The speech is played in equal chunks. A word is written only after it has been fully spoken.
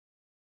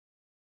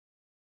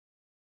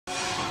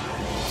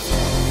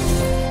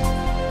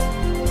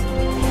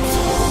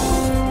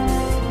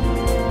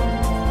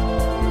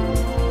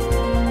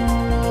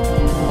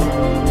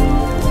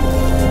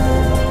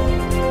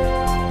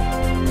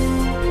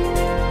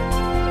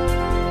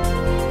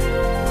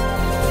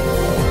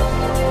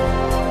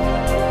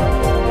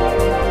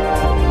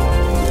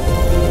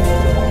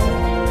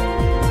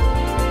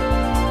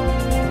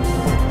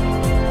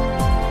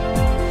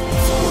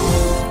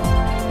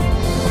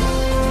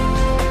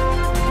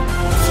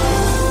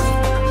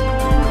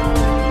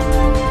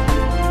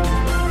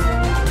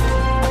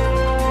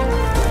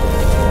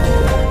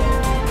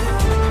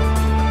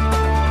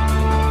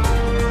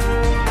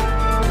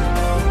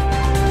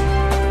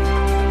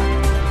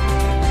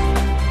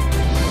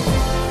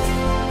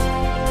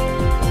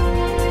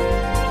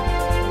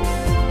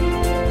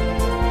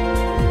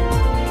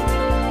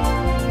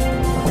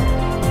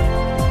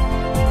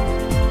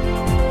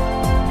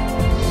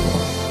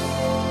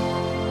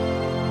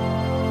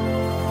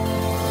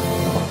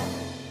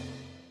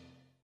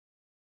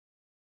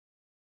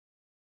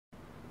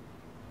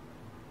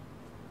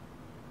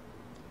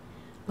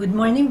Good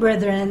morning,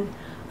 brethren.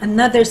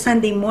 Another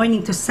Sunday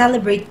morning to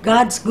celebrate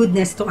God's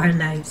goodness to our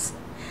lives.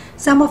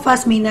 Some of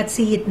us may not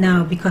see it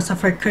now because of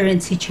our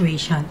current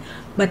situation,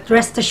 but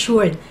rest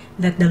assured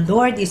that the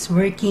Lord is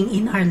working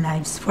in our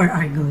lives for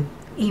our good.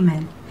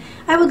 Amen.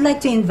 I would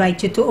like to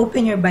invite you to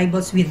open your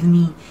Bibles with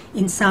me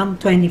in Psalm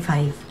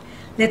 25.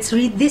 Let's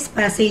read this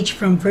passage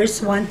from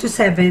verse 1 to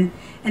 7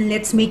 and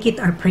let's make it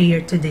our prayer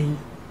today.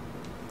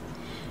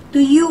 To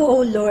you,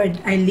 O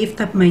Lord, I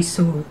lift up my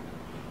soul.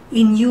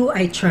 In you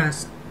I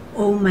trust,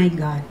 O my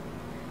God.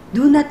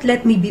 Do not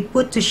let me be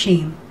put to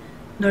shame,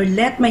 nor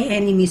let my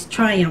enemies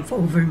triumph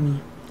over me.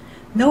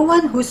 No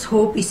one whose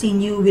hope is in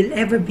you will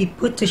ever be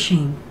put to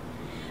shame,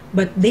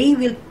 but they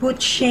will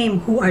put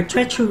shame who are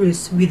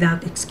treacherous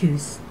without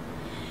excuse.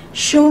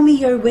 Show me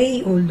your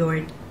way, O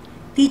Lord.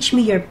 Teach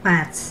me your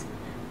paths.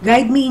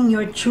 Guide me in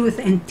your truth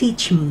and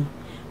teach me,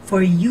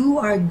 for you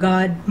are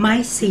God,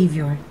 my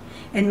Savior,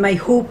 and my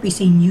hope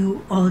is in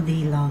you all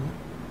day long.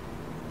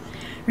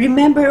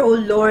 Remember, O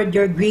Lord,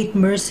 your great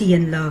mercy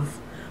and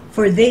love,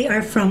 for they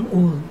are from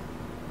old.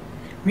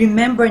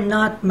 Remember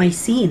not my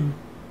sin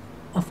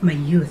of my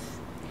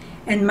youth,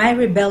 and my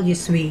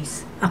rebellious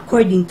ways,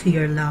 according to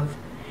your love.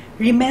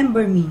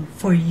 Remember me,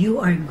 for you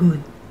are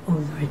good, O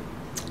Lord.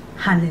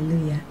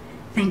 Hallelujah.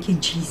 Thank you,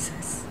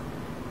 Jesus.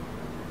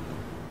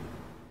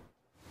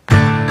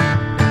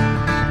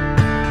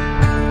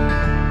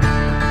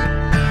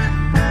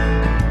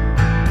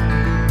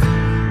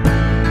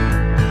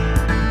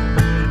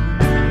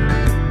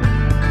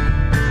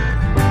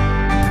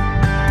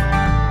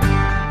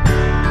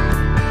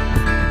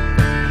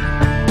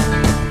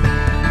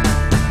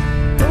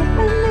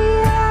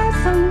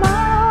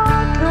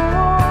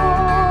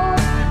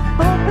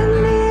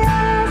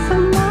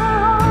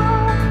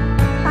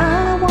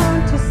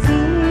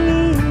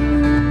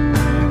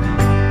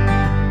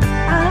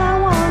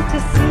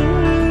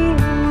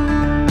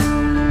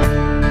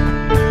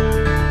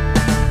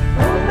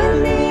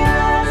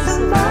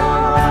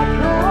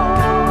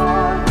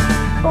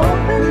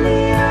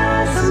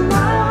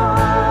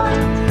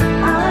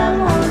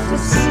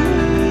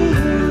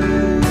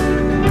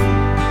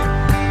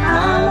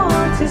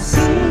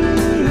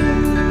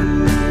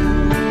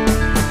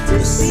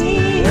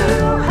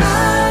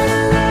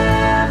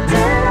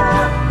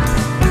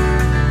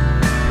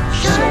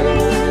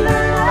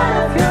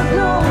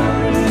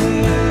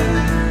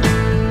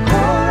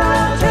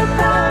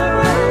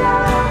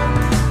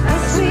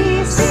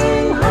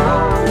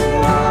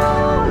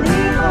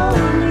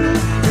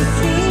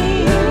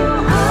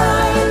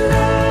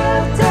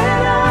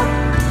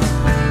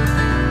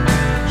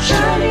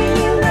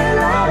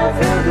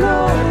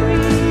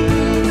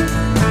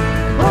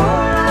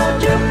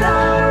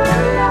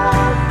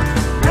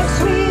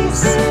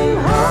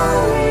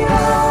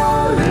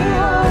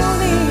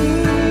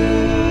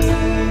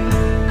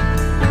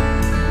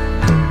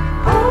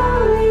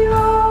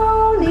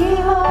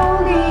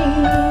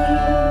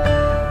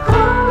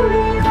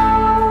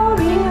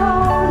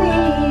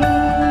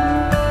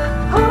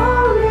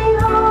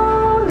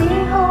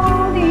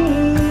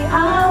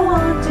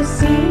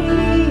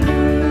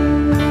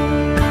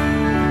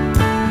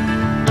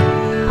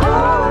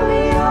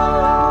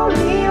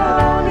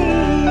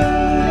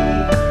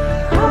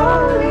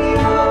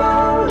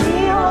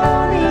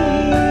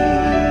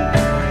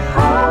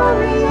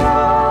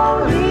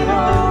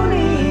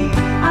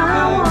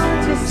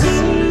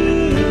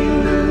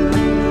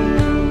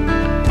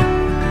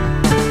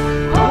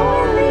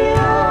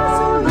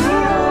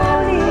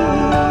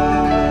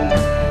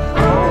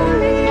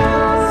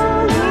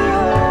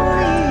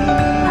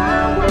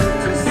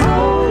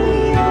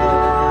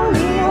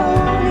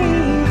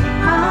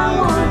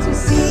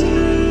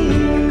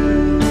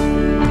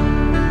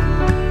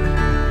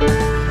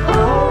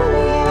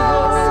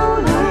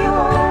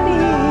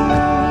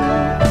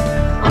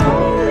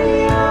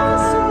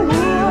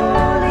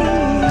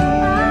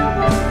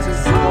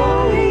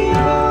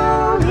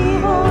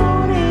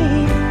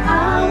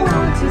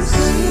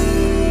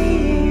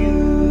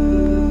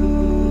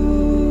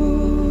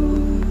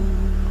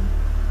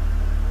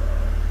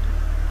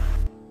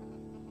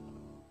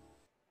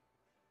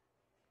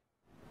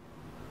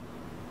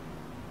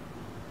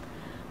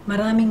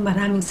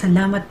 Maraming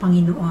salamat,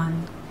 Panginoon,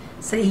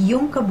 sa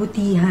iyong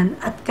kabutihan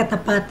at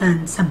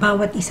katapatan sa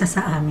bawat isa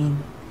sa amin.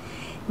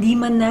 Di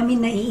man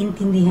namin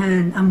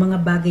naiintindihan ang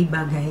mga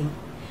bagay-bagay,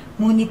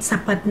 ngunit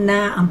sapat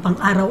na ang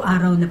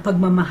pang-araw-araw na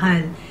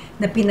pagmamahal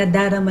na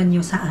pinadarama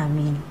niyo sa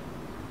amin.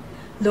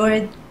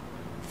 Lord,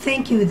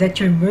 thank you that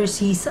your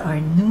mercies are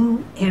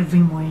new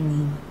every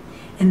morning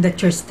and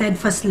that your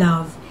steadfast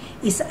love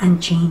is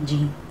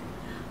unchanging.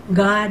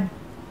 God,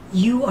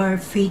 you are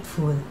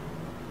faithful.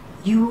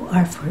 You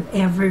are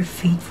forever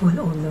faithful,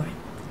 O Lord.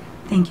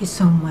 Thank you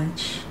so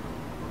much.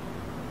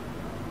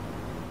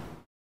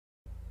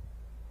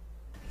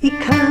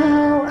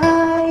 Ikaw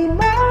ay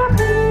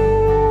mabuti.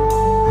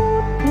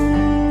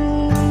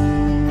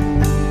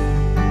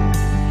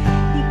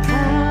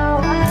 Ikaw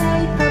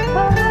ay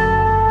tapat.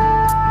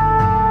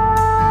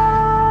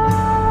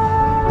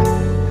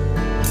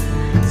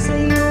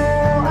 Sa'yo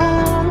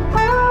ang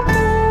pag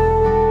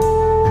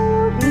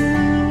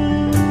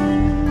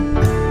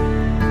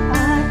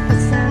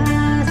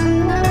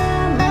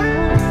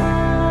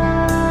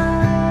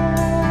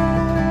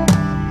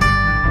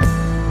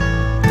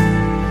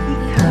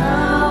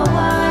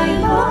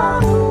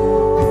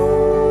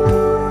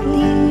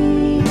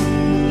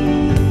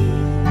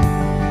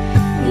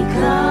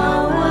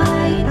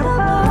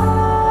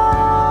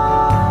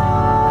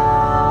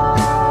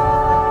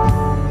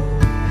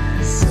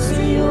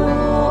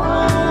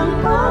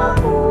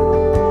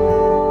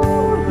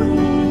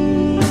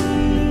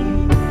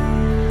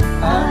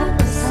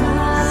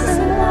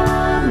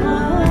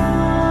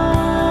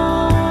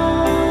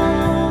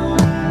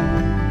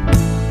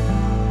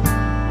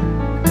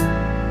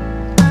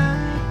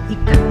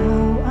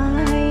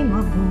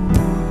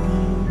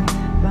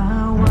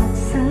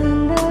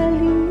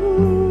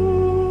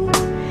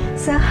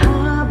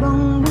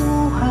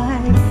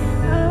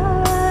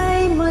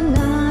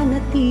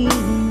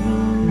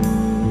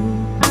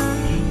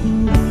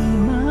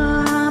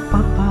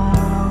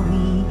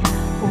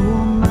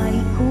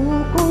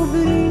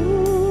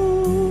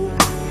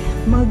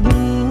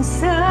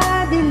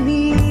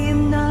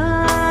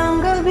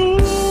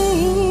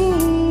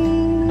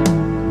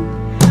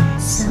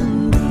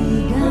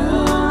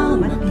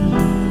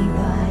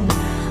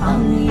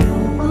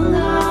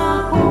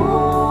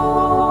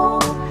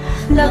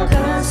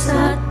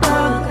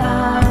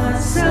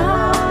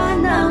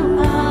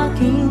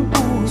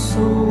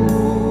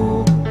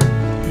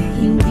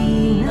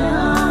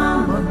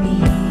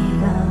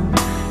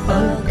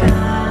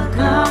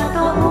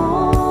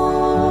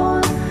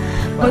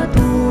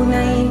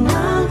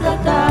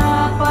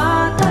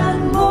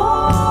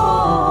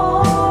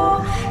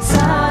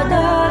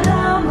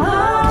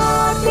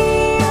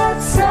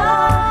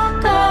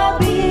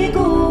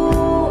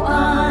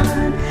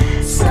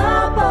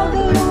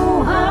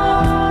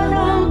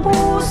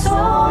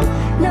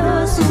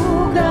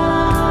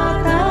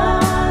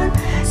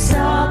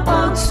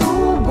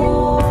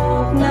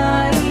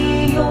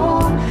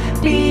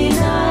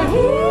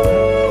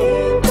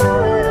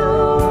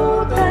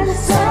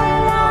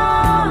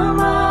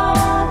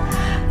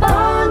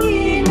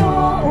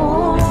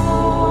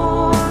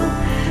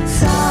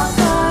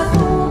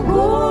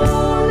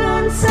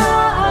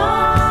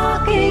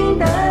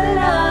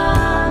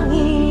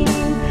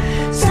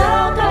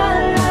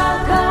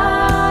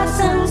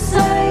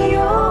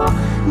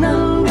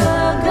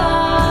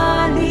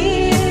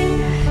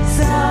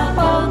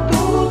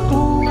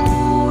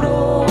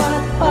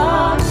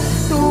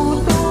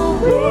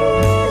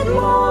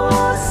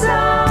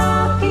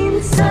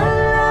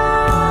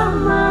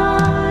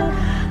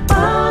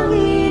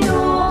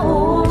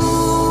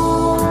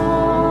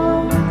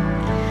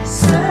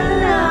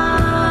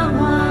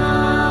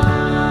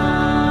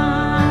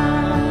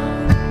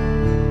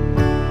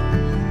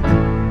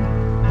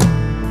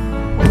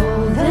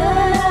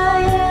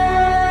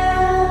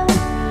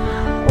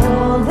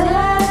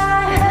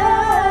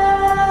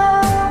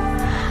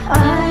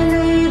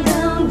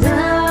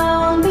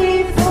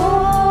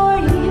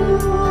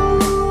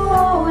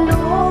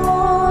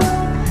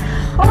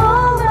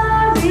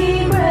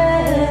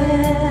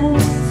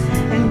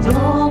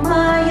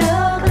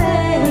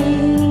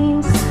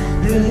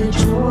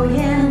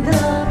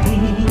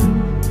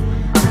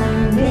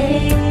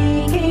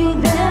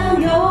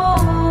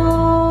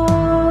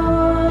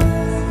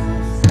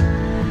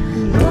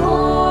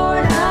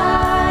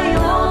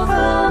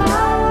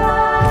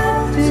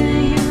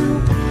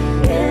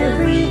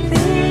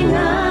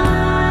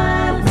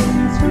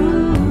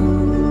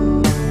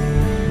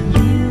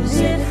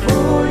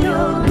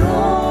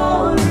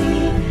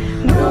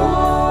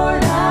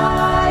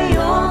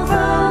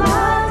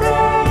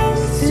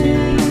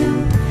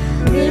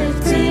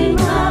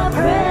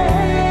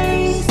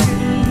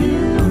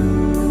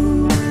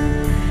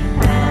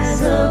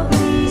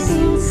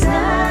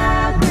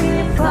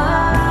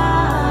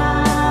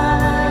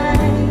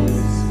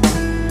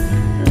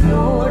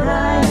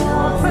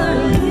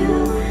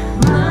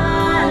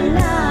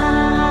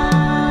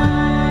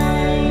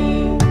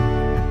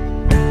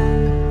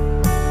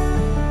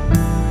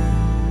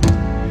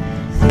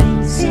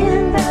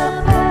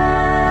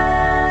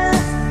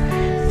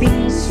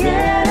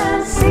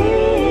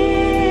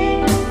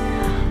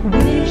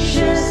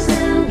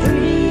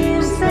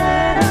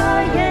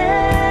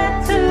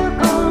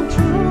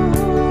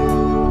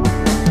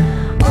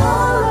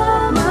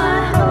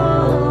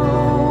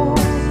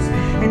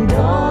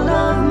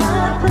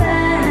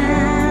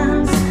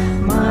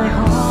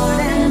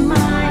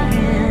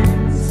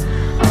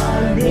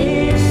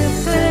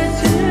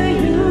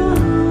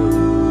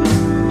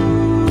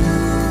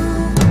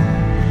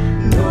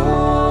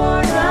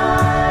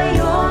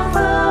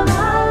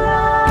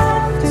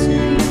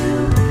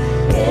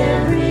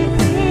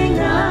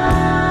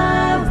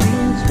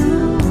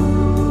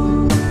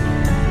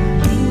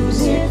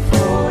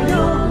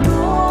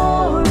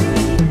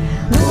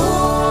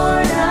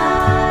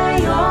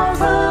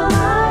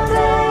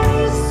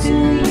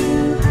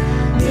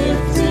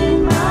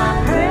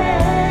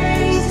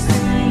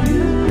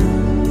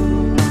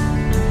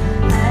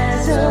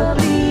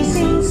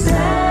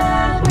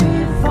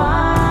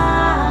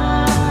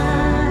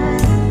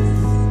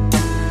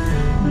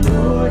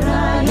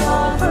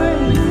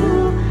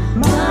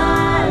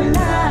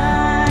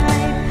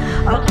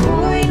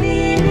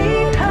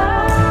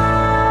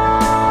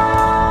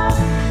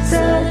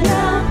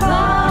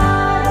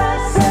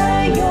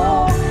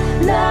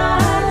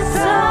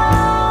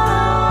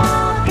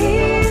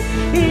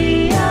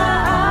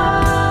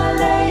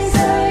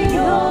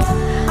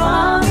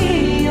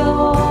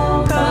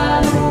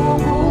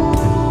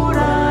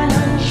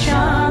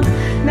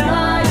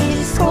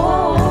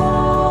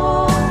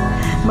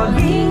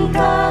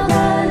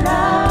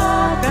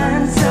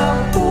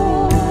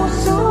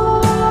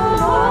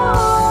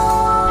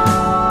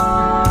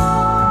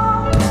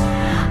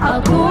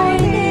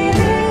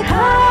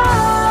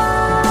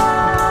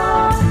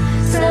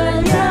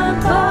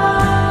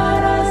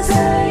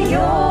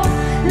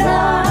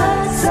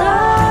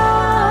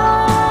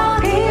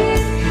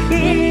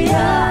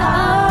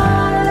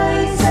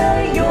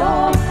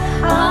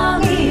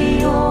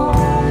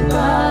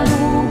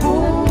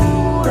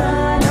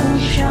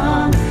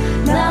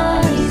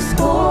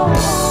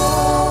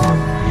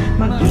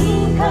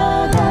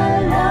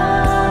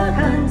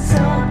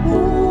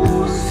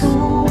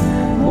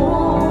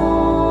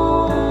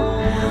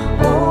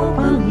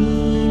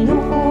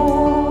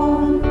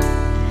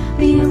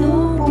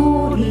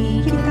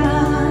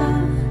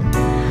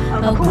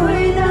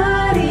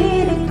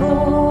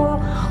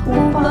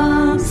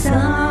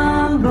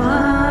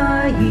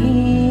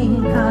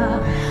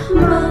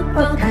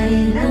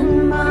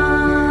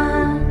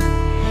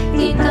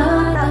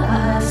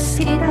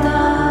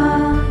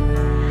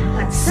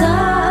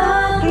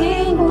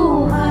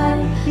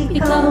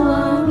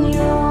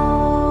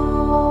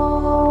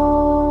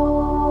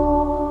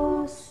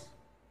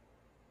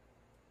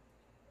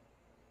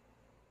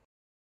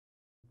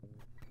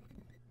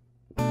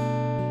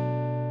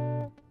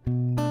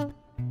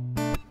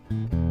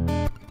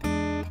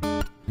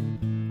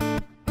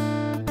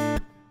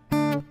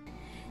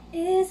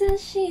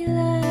she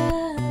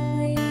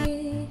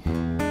lovely?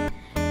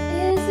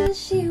 Isn't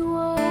she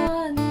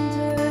wonderful?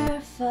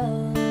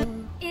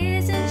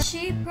 Isn't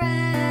she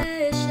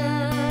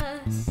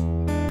precious?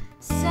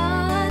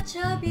 Such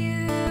a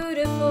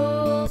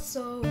beautiful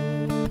soul.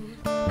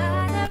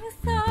 I never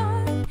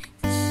thought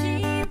that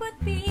she would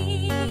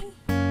be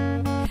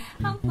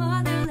a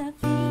mother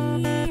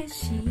lovely as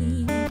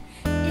she.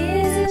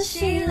 Isn't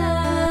she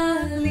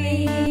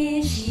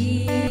lovely?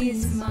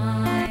 She's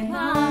my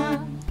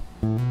mom.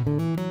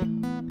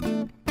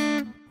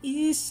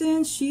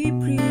 Isn't she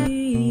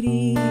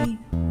pretty?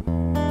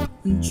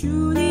 And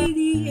truly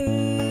the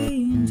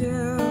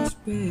angel's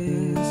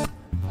best.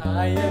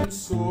 I am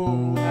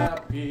so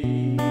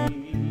happy.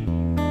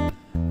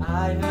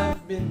 I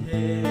have been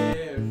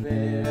heaven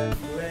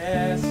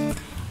blessed.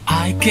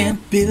 I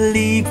can't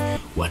believe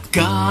what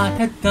God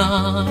had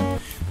done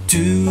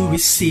to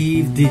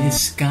receive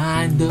this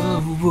kind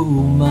of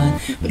woman.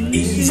 But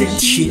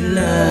isn't she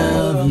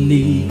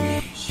lovely?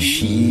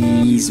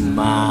 She's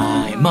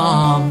my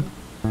mom.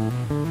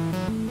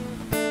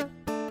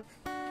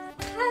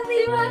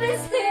 Happy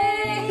Mother's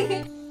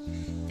Day!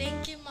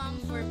 Thank you, Mom,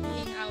 for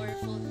being our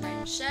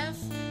full-time chef,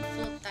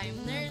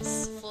 full-time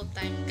nurse,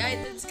 full-time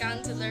guidance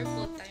counselor,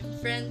 full-time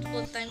friend,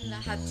 full-time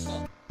lahat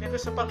po. Thank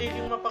you sa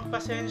pagiging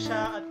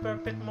mapagpasensya at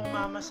perfect mong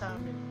mama sa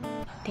amin.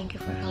 Thank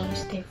you for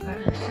always there for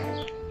us,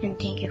 and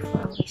thank you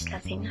for always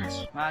loving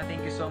us. Ma,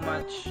 thank you so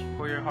much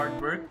for your hard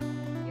work,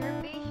 Your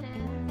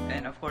patience.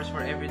 and of course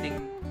for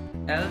everything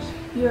else.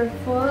 You're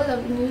full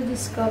of new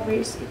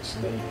discoveries each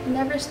day. You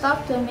never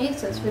stop to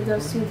amaze us with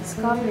those new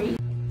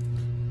discoveries.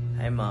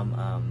 Hi Mom,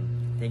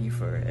 thank you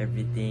for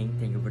everything.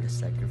 Thank you for the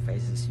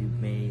sacrifices you've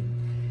made.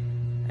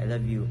 I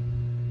love you.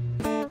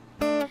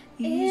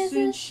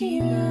 Isn't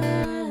she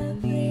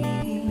lovely?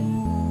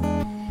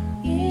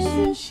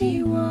 Isn't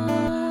she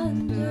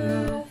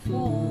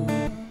wonderful?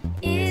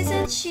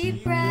 Isn't she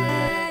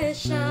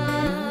precious?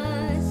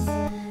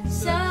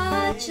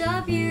 Such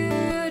a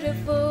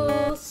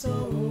beautiful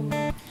soul.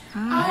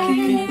 I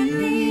can't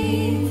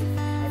believe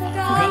I've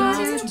got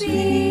to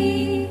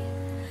be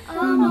a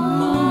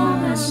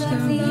mom as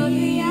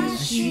lovely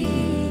as she.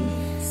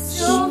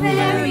 So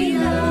very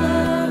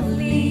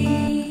lovely.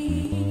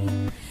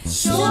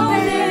 So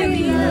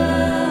very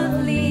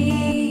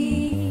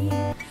lovely.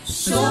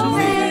 So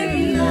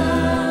very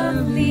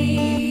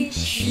lovely.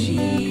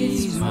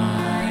 She's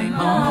my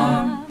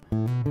mom.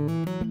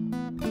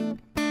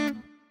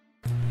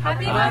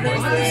 Happy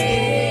Mother's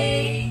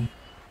Day!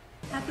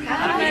 Happy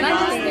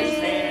Mother's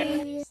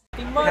Day!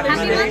 Happy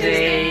Mother's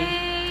Day!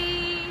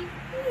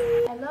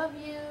 I love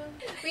you.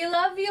 We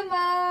love you,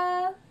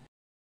 Ma!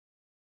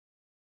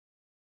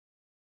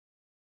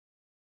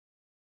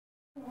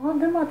 All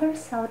the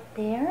mothers out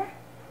there,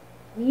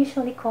 we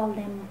usually call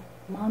them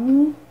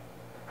mommy,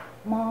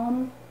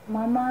 mom,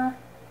 mama,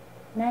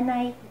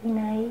 nanay,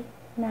 inay,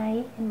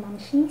 nay, and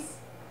mamshis.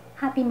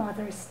 Happy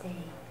Mother's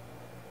Day.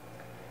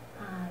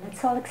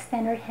 Let's all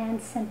extend our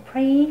hands and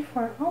pray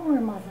for our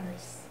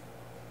mothers.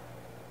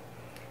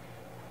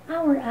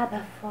 Our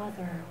Abba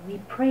Father, we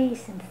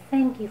praise and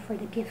thank you for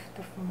the gift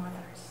of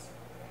mothers.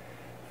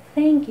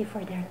 Thank you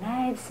for their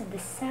lives and the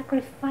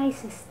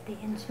sacrifices they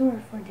endure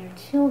for their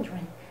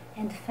children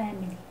and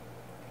family.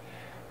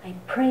 I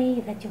pray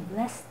that you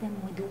bless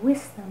them with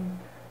wisdom,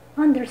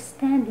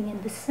 understanding,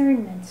 and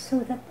discernment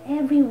so that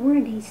every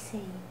word they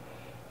say,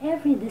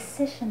 every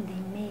decision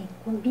they make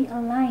will be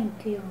aligned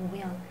to your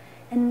will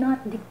and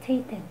not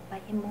dictated by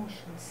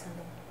emotions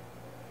alone.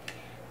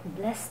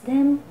 Bless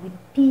them with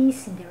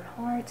peace in their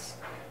hearts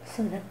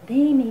so that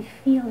they may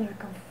feel your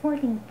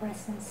comforting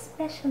presence,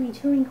 especially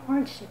during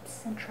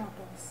hardships and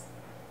troubles.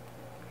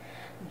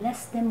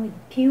 Bless them with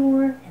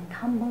pure and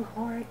humble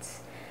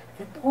hearts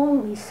that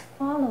always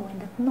follow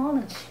and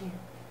acknowledge you,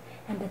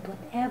 and that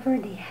whatever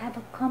they have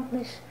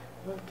accomplished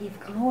will give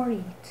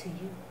glory to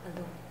you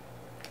alone.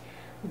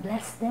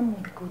 Bless them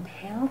with good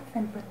health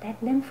and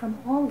protect them from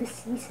all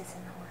diseases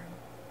and harm.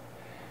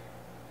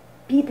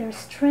 Be their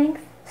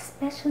strength,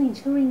 especially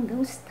during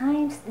those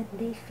times that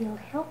they feel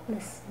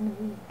helpless and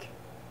weak.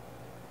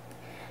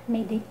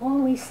 May they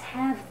always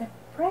have that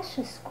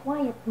precious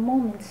quiet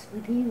moments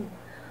with you,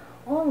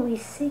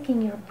 always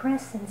seeking your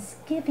presence,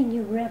 giving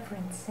you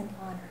reverence and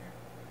honor.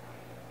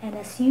 And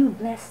as you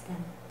bless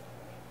them,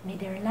 may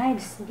their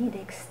lives be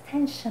the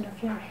extension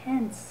of your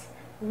hands,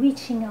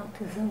 reaching out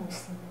to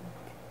those in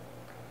need.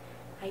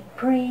 I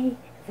pray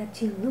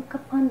that you look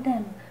upon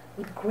them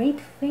with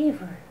great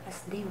favor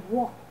as they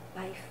walk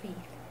by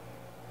faith.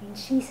 In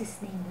Jesus'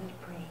 name we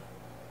pray.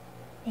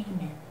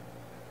 Amen.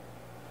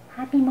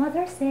 Happy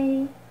Mother's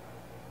Day!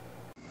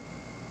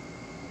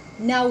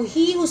 Now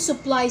he who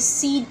supplies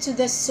seed to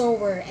the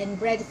sower and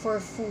bread for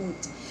food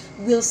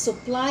will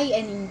supply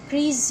and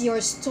increase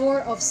your store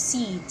of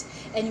seed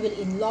and will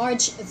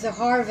enlarge the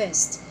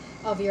harvest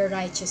of your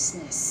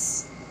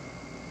righteousness.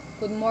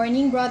 Good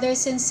morning,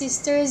 brothers and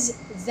sisters.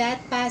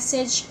 That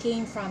passage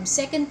came from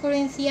 2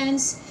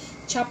 Corinthians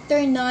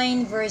chapter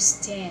 9, verse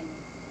 10.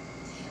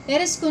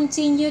 Let us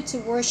continue to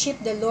worship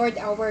the Lord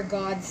our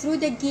God through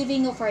the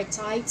giving of our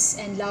tithes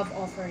and love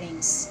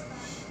offerings.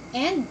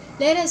 And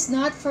let us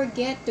not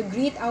forget to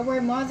greet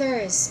our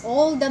mothers,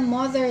 all the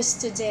mothers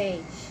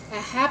today. A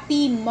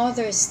happy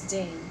Mother's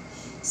Day.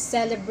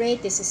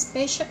 Celebrate this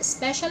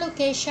special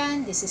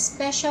occasion, this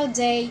special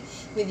day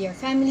with your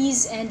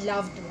families and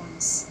loved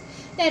ones.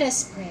 Let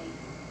us pray.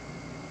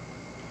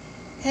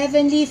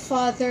 Heavenly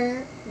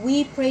Father,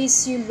 we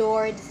praise you,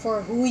 Lord,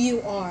 for who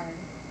you are.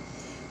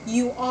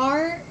 You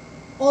are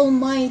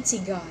Almighty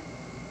God,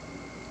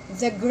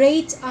 the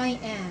great I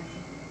am,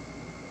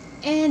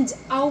 and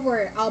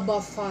our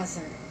Abba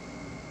Father.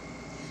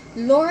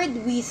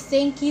 Lord, we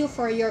thank you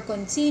for your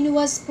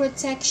continuous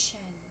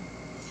protection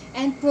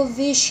and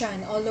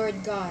provision, O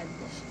Lord God,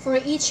 for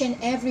each and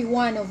every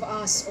one of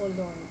us, O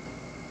Lord.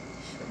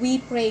 We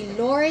pray,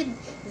 Lord,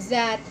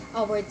 that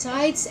our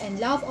tithes and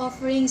love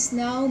offerings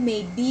now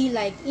may be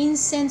like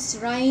incense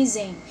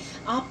rising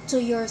up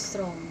to your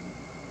throne.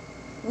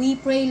 We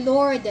pray,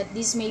 Lord, that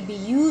this may be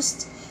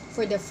used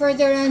for the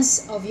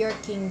furtherance of your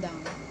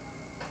kingdom.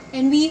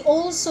 And we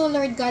also,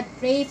 Lord God,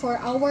 pray for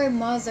our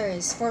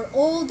mothers, for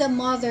all the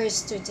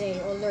mothers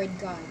today, O Lord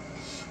God.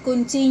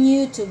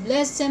 Continue to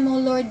bless them, O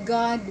Lord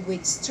God,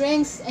 with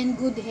strength and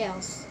good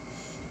health,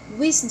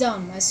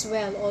 wisdom as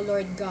well, O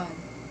Lord God.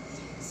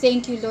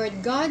 Thank you,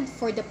 Lord God,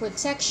 for the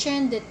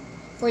protection,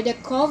 for the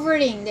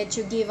covering that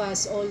you give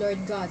us, O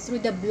Lord God, through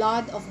the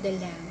blood of the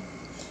Lamb.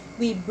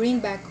 We bring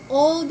back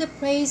all the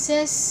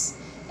praises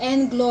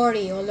and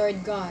glory, O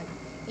Lord God,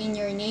 in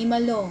your name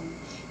alone.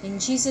 In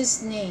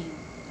Jesus' name,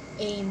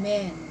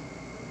 amen.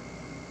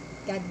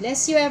 God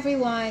bless you,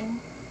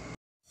 everyone.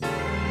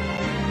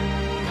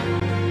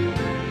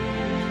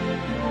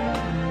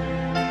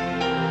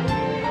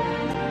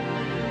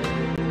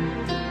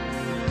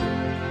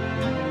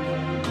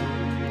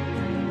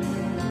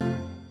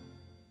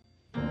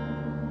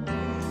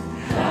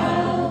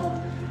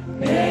 How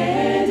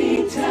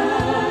many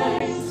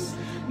times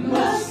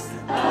must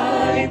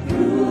I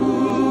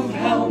prove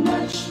how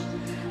much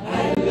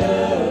I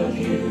love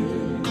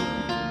you?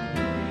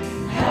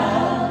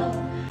 How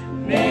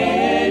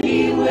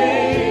many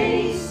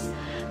ways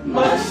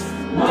must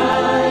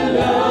my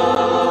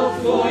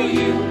love for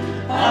you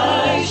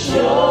I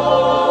show?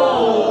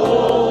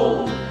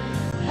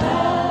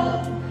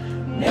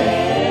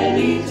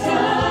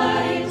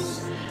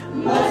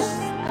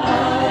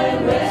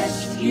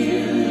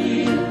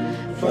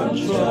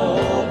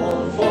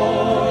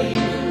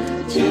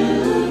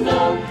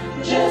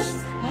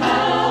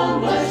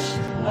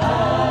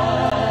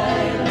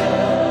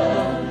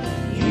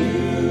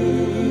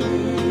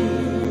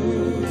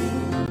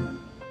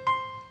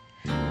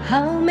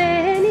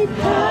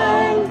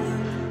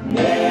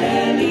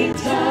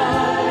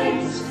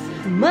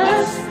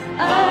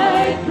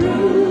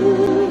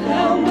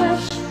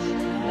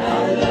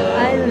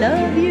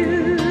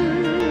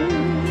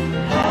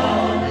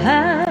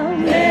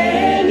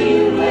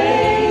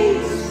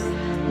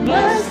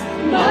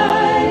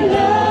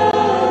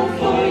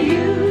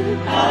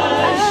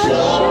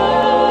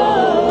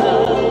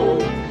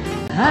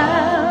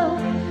 How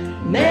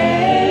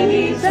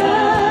many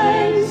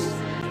times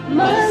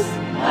must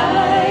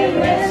I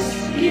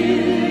rescue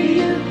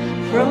you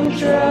from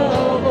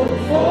trouble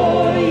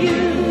for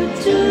you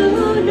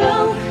to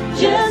know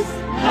just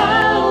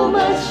how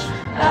much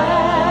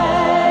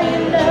I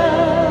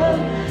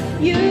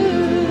love you?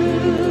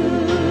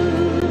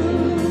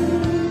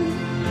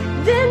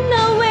 Didn't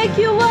I wake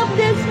you up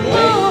this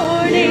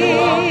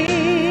morning?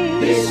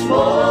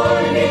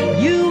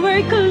 You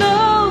were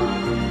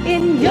clothed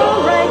in your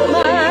right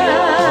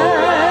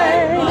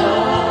mind.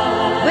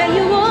 When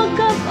you woke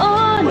up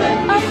on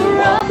a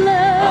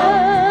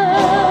problem,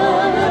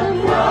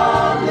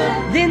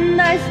 didn't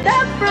I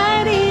step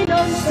right in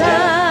on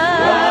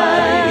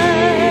time?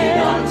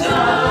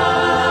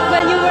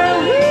 When you were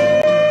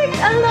weak,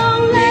 a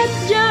long last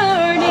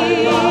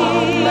journey,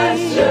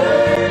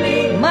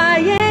 my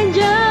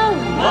angel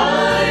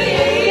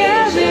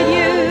carried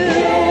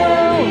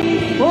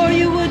you, for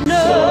you would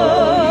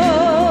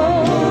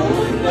know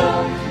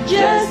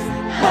just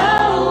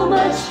how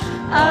much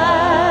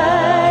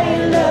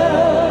I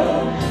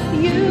love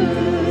you.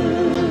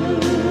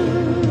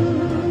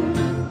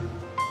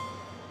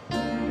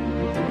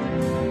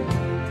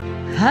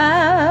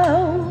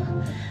 How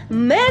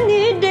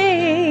many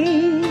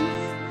days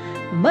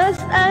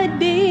must I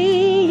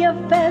be a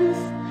fence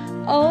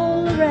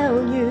all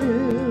around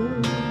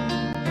you?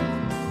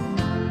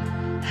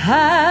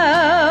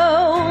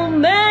 How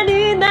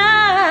many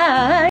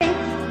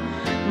nights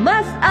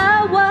must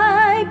I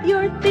wipe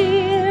your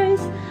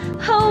tears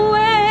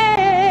away?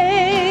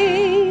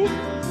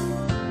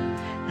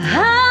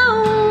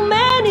 How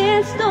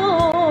many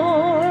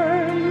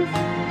storms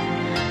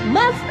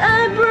must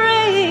I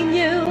bring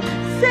you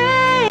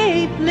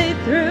safely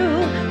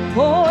through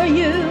for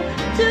you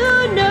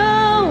to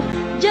know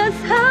just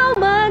how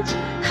much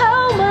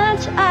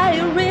I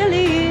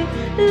really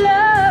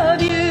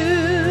love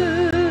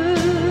you?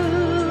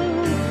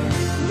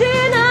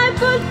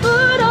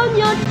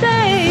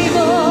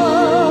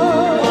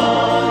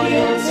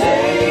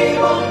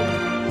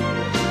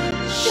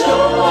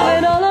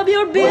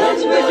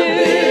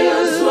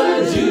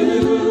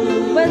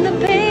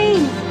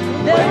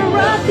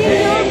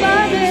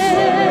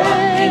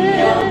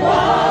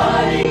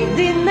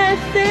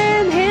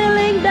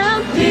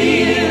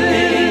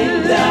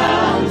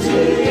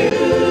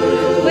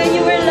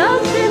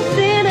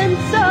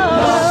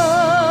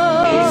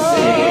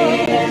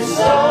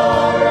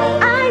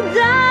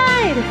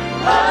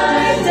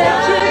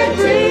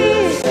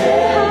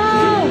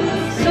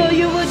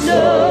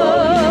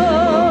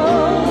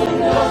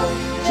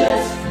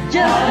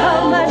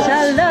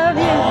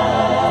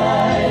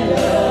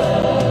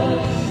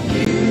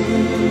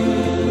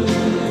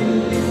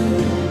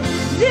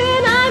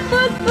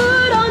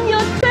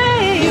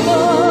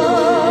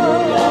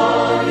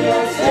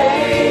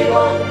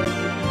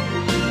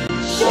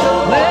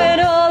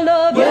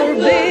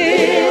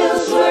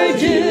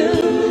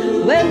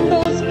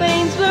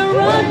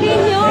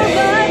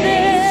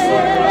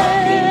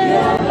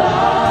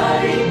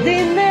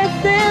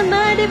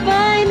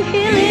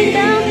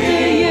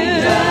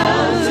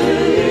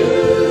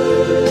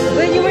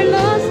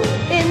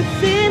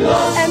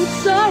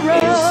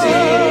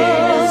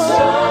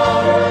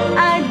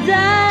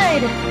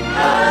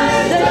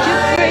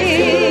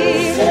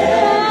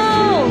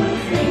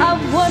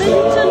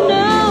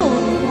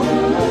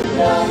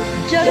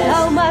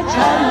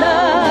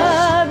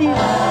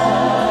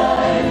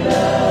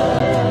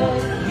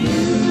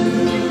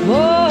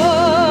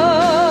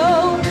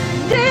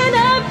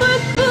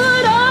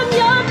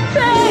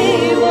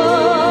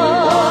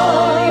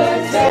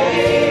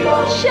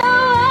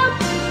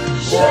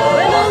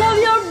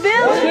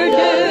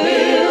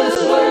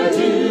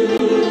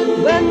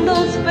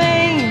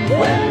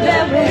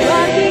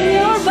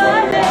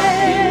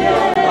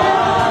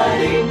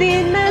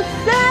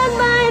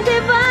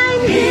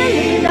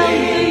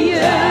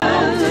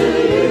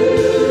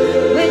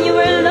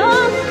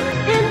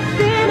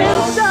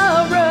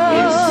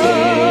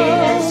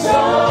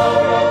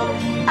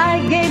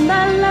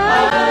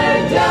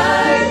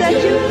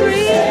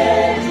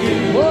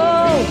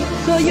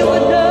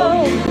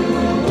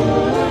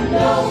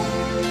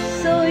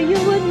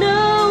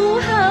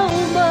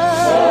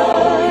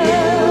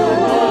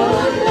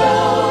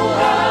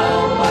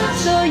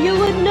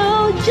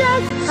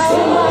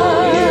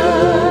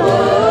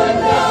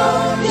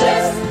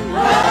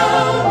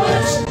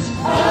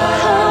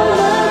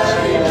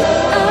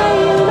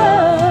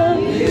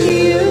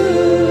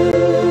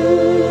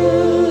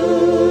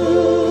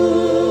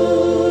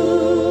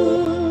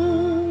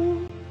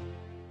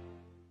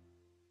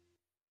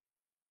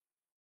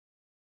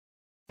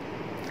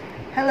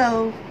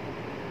 Hello!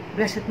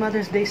 Blessed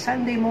Mother's Day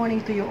Sunday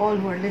morning to you all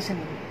who are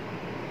listening.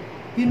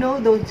 You know,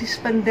 though this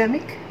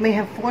pandemic may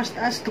have forced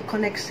us to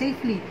connect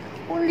safely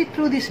only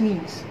through these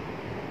means,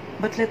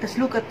 but let us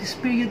look at this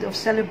period of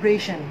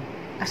celebration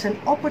as an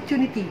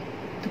opportunity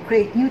to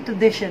create new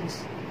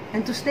traditions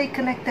and to stay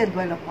connected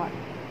while apart.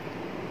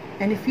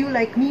 And if you,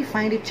 like me,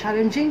 find it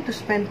challenging to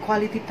spend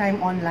quality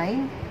time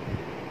online,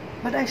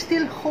 but I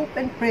still hope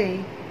and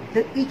pray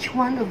that each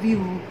one of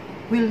you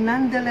will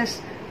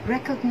nonetheless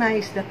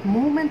recognize that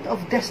moment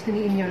of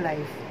destiny in your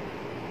life,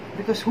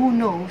 because who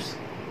knows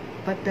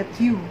but that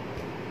you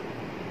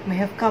may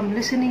have come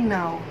listening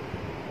now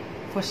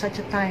for such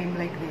a time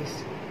like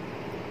this.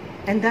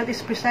 And that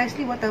is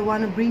precisely what I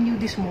want to bring you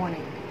this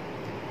morning.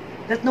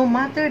 That no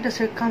matter the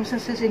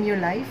circumstances in your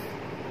life,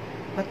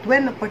 but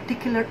when a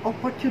particular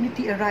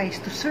opportunity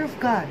arises to serve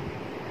God,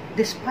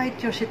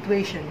 despite your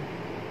situation,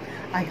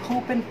 I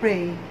hope and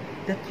pray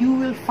that you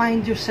will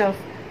find yourself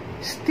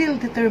still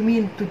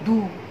determined to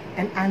do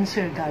and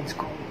answer God's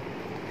call,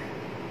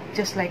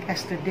 just like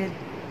Esther did.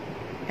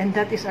 And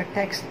that is our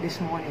text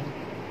this morning.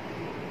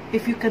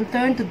 If you can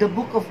turn to the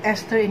book of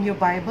Esther in your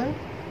Bible,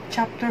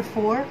 chapter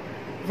 4,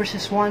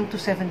 verses 1 to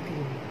 17.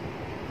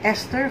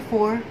 Esther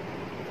 4,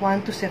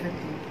 1 to 17.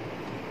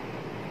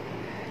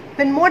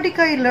 When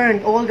Mordecai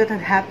learned all that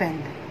had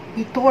happened,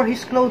 he tore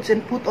his clothes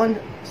and put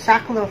on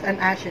sackcloth and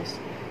ashes,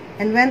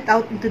 and went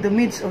out into the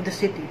midst of the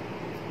city.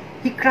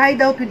 He cried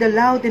out with a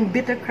loud and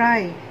bitter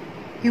cry.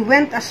 He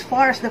went as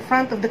far as the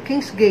front of the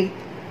king's gate,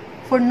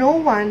 for no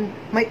one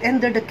might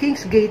enter the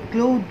king's gate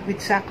clothed with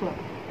sackcloth.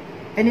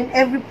 And in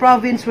every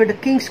province where the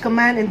king's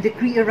command and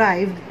decree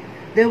arrived,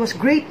 there was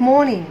great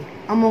mourning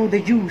among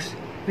the Jews,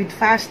 with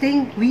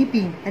fasting,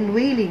 weeping, and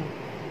wailing,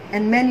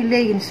 and many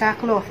lay in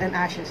sackcloth and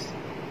ashes.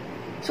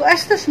 So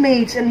Esther's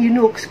maids and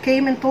eunuchs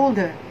came and told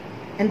her,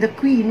 and the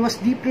queen was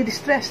deeply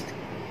distressed.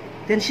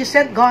 Then she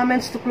sent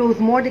garments to clothe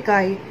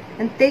Mordecai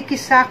and take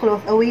his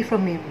sackcloth away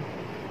from him,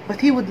 but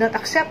he would not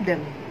accept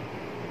them.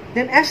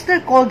 Then Esther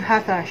called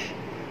Hathash,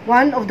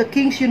 one of the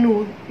king's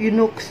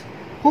eunuchs,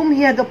 whom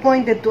he had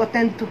appointed to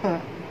attend to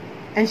her,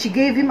 and she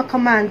gave him a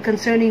command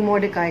concerning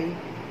Mordecai,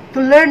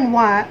 to learn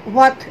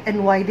what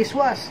and why this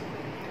was.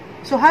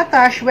 So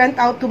Hathash went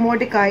out to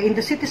Mordecai in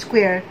the city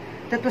square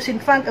that was in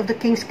front of the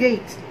king's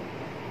gate.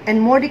 And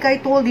Mordecai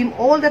told him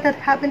all that had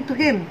happened to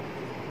him,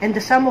 and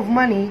the sum of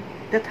money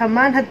that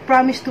Haman had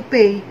promised to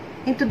pay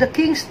into the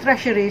king's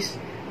treasuries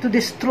to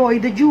destroy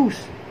the Jews.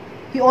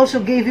 He also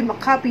gave him a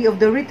copy of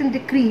the written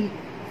decree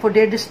for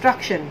their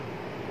destruction,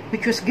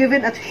 which was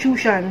given at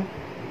Shushan,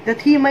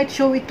 that he might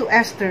show it to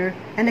Esther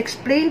and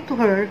explain to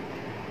her,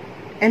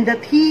 and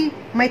that he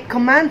might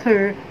command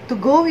her to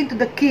go into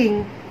the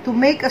king to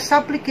make a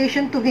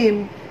supplication to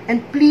him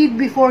and plead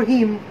before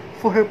him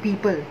for her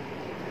people.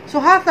 So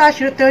Hathash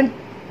returned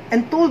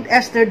and told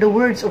Esther the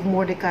words of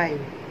Mordecai.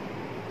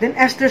 Then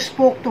Esther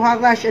spoke to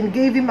Hathash and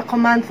gave him a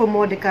command for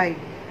Mordecai.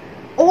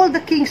 All the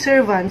king's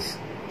servants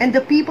and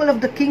the people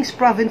of the king's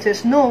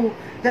provinces know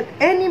that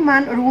any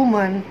man or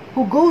woman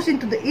who goes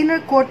into the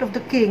inner court of the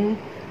king,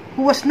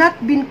 who has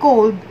not been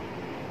called,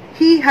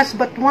 he has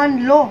but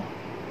one law: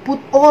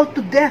 put all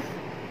to death,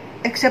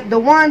 except the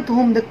one to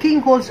whom the king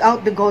holds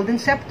out the golden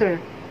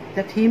scepter,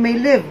 that he may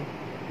live.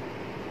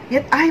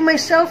 Yet I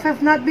myself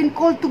have not been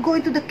called to go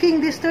into the king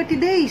these 30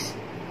 days.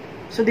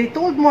 So they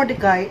told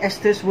Mordecai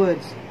Esther's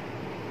words.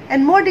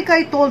 And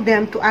Mordecai told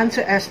them to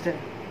answer Esther,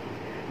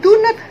 "Do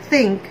not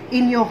think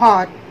in your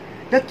heart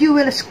that you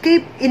will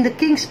escape in the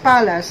king's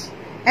palace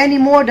any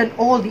more than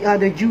all the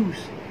other Jews.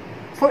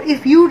 For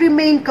if you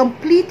remain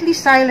completely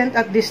silent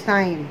at this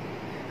time,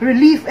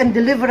 relief and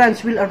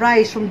deliverance will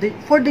arise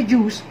for the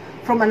Jews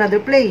from another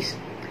place,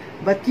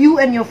 but you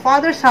and your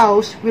father's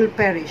house will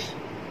perish.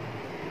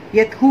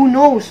 Yet who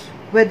knows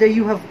whether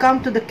you have come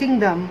to the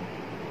kingdom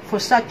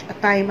for such a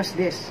time as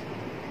this?"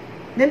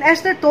 Then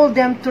Esther told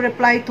them to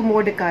reply to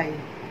Mordecai,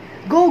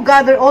 "Go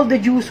gather all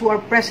the Jews who are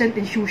present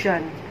in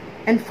Shushan,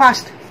 and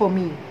fast for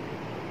me.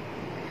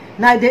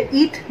 Neither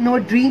eat nor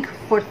drink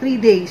for 3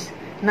 days,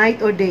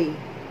 night or day.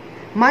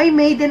 My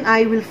maid and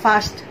I will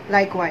fast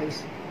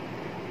likewise.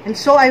 And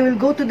so I will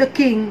go to the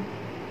king,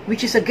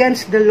 which is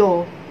against the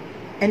law,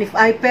 and if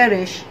I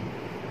perish,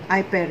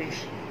 I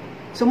perish."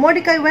 So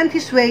Mordecai went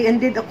his way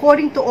and did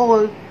according to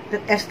all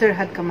that Esther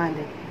had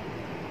commanded.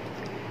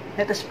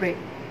 Let us pray.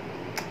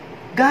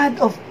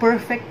 God of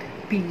perfect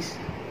peace,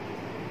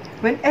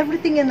 when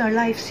everything in our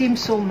life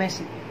seems so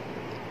messy,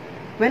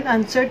 when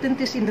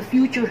uncertainties in the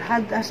future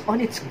had us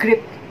on its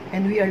grip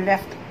and we are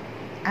left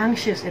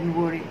anxious and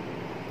worried,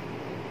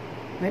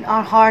 when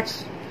our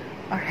hearts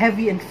are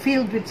heavy and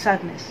filled with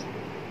sadness,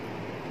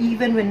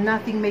 even when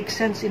nothing makes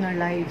sense in our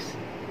lives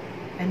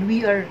and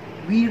we are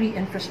weary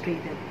and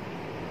frustrated,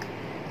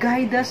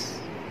 guide us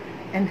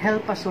and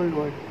help us, O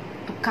Lord,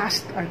 to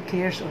cast our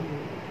cares on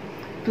you,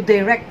 to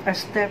direct our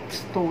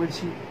steps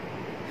towards you,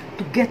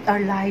 to get our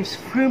lives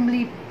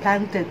firmly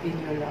planted in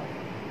your love.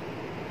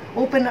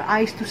 Open our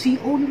eyes to see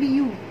only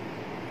you.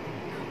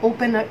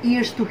 Open our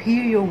ears to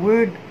hear your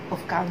word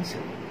of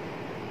counsel.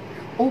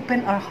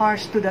 Open our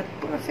hearts to that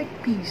perfect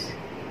peace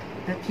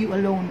that you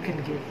alone can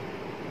give.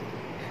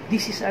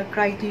 This is our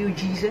cry to you,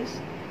 Jesus,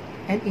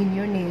 and in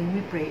your name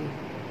we pray.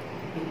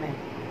 Amen.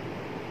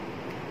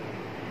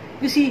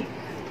 You see,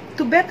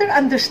 to better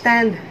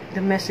understand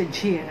the message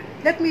here,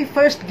 let me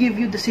first give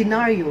you the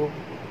scenario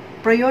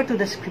prior to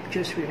the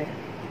scriptures we read.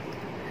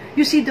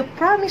 You see, the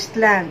promised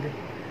land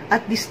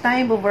at this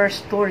time of our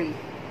story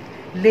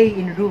lay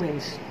in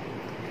ruins.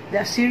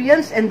 The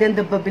Assyrians and then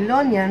the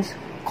Babylonians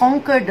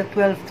conquered the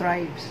 12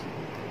 tribes.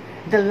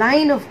 The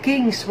line of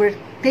kings were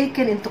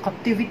taken into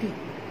captivity,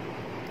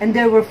 and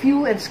there were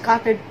few and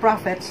scattered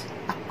prophets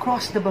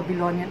across the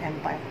Babylonian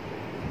Empire.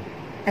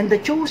 And the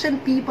chosen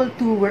people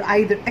too were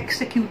either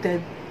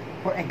executed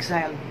or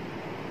exiled.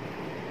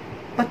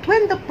 But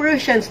when the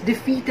Persians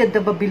defeated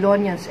the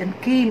Babylonians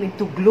and came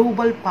into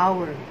global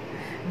power,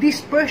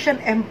 this Persian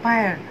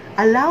Empire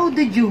allowed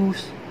the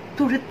Jews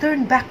to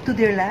return back to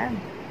their land.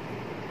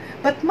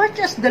 But much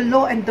as the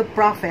law and the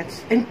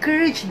prophets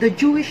encouraged the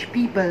Jewish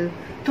people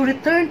to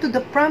return to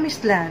the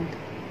promised land,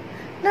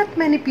 not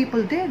many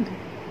people did.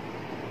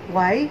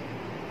 Why?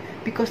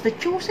 Because the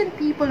chosen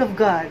people of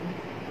God,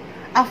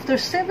 after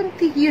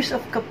 70 years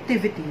of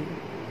captivity,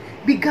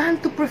 began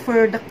to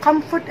prefer the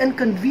comfort and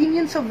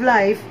convenience of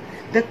life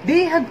that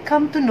they had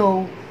come to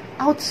know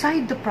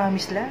outside the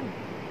promised land.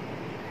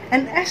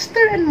 And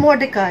Esther and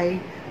Mordecai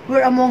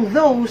were among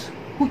those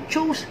who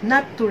chose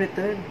not to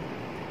return.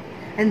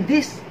 And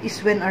this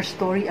is when our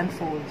story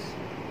unfolds.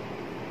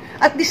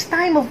 At this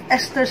time of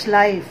Esther's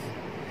life,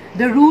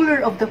 the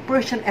ruler of the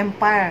Persian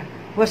Empire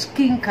was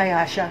King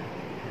Kayasha.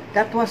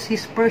 That was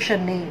his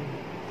Persian name.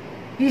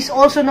 He is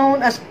also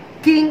known as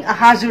King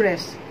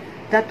Ahasuerus.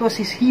 That was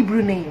his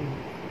Hebrew name.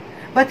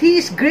 But he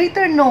is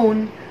greater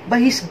known by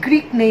his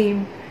Greek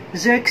name,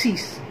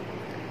 Xerxes.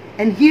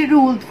 And he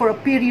ruled for a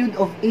period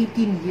of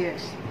 18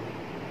 years.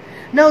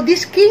 Now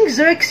this King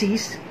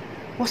Xerxes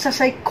was a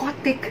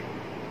psychotic,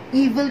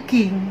 evil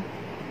king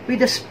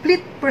with a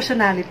split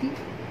personality.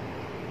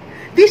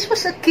 This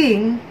was a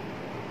king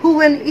who,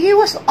 when he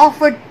was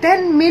offered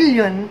 10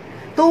 million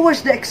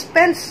towards the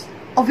expense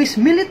of his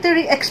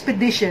military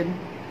expedition,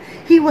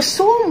 he was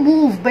so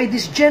moved by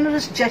this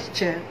generous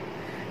gesture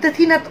that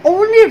he not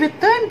only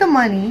returned the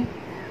money,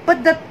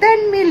 but the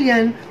 10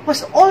 million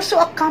was also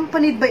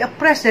accompanied by a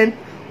present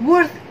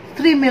worth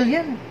 3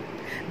 million.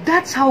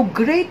 That's how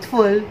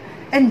grateful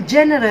and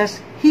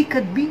generous he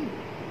could be.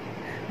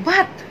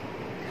 But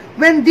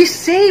when this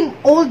same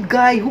old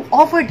guy who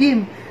offered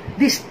him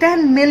this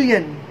 10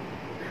 million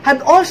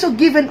had also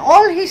given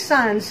all his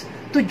sons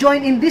to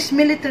join in this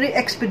military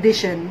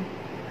expedition,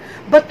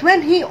 but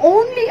when he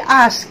only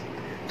asked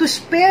to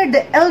spare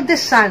the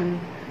eldest son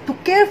to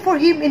care for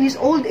him in his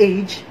old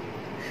age,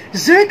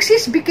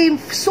 Xerxes became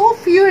so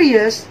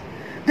furious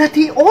that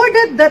he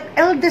ordered that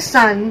eldest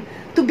son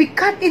to be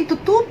cut into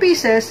 2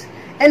 pieces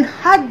and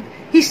had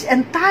his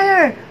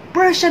entire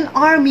Persian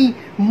army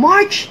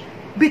march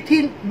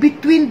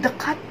between the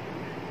cut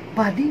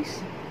bodies.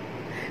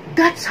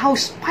 That's how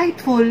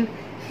spiteful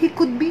he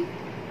could be.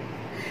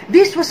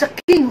 This was a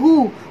king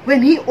who,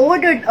 when he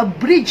ordered a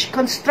bridge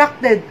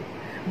constructed,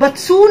 but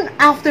soon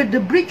after the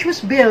bridge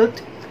was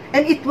built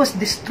and it was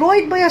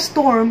destroyed by a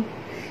storm,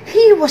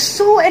 he was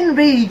so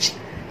enraged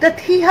that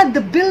he had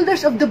the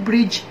builders of the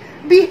bridge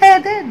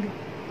beheaded.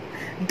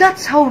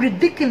 That's how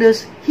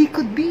ridiculous he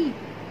could be.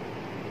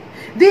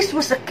 This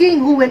was a king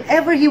who,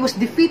 whenever he was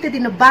defeated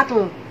in a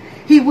battle,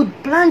 he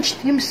would plunge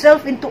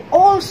himself into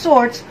all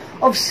sorts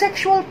of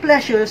sexual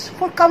pleasures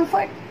for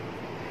comfort.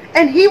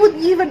 And he would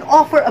even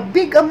offer a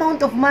big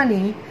amount of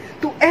money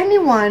to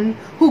anyone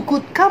who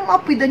could come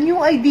up with a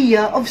new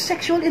idea of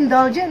sexual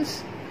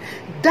indulgence.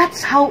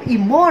 That's how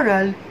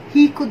immoral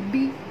he could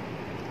be.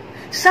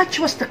 Such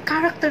was the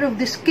character of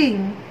this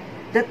king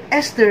that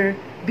Esther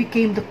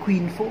became the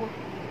queen for.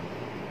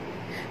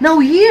 Now,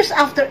 years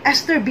after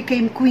Esther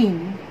became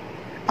queen,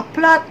 a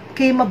plot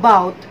came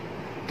about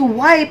to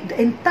wipe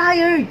the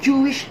entire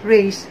Jewish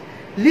race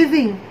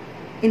living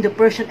in the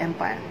Persian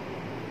Empire.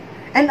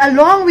 And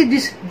along with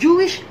this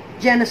Jewish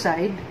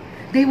genocide,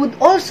 they would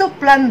also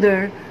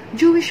plunder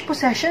Jewish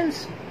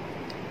possessions.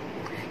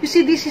 You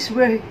see, this is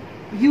where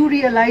you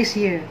realize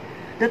here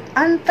that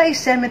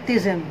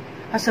anti-Semitism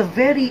has a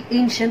very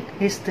ancient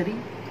history.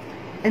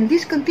 And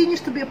this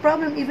continues to be a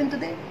problem even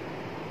today.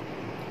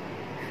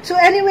 So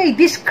anyway,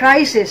 this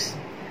crisis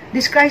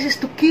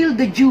to kill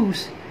the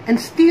Jews and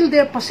steal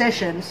their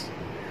possessions,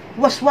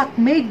 was what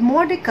made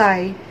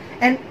Mordecai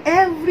and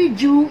every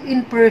Jew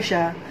in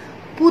Persia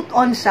put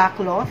on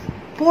sackcloth,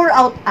 pour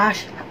out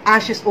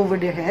ashes over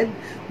their head,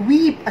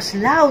 weep as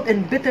loud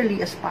and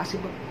bitterly as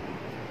possible.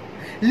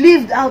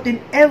 Lived out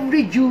in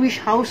every Jewish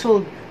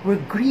household were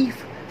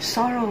grief,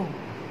 sorrow,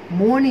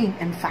 mourning,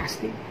 and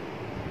fasting.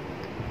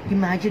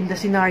 Imagine the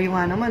scenario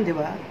nga naman, di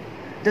ba?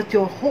 That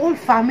your whole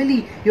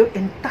family, your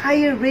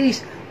entire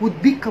race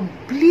would be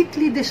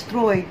completely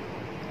destroyed,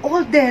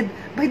 all dead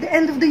by the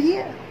end of the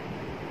year.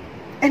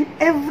 And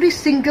every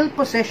single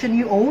possession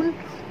you own,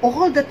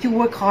 all that you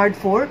work hard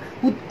for,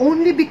 would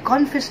only be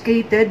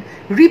confiscated,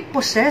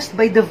 repossessed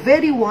by the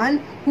very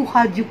one who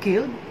had you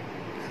killed.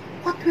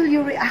 What will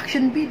your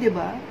reaction be,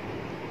 diba?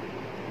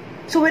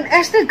 So when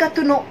Esther got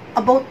to know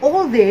about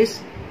all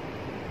this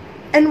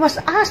and was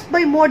asked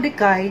by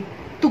Mordecai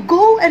to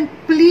go and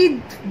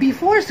plead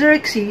before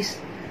Xerxes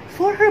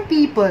for her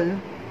people,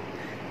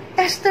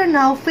 Esther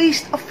now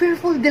faced a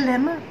fearful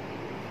dilemma.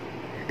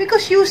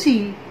 Because you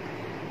see,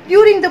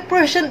 during the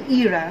Persian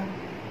era,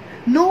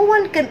 no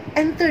one can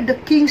enter the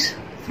king's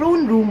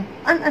throne room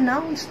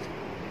unannounced,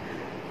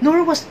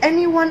 nor was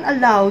anyone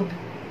allowed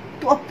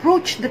to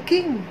approach the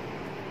king.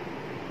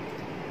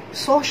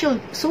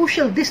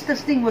 Social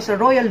distancing was a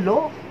royal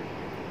law.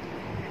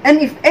 And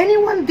if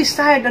anyone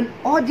desired an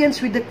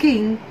audience with the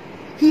king,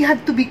 he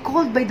had to be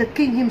called by the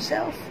king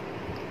himself.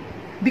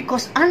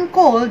 Because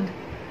uncalled,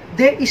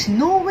 there is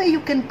no way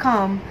you can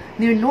come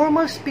near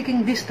normal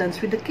speaking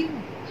distance with the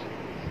king.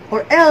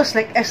 Or else,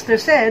 like Esther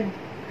said,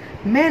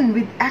 men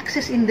with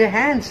axes in their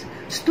hands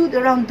stood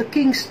around the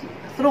king's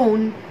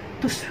throne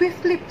to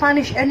swiftly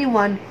punish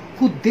anyone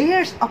who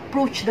dares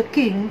approach the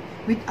king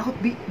without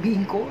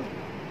being called.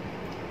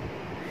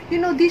 You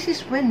know, this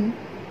is when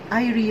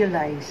I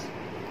realize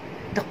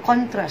the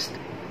contrast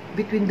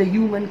between the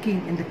human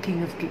king and the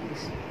King of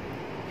Kings.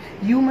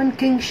 Human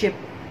kingship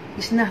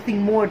is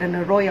nothing more than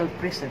a royal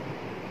prison.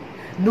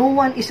 No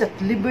one is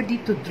at liberty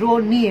to draw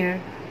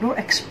near nor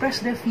express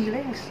their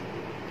feelings,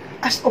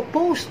 as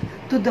opposed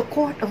to the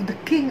court of the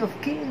King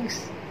of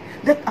Kings,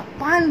 that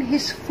upon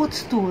his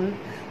footstool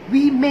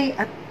we may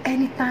at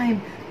any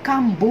time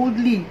come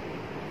boldly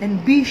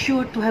and be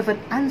sure to have an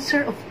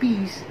answer of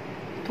peace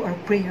to our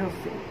prayer of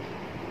faith.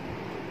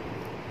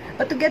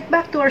 But to get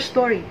back to our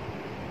story,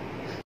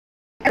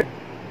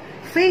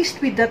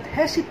 faced with that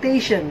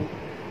hesitation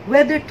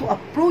whether to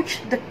approach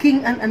the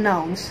king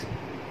unannounced,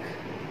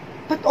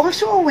 but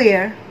also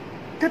aware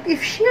that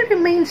if she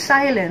remained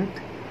silent,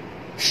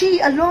 she,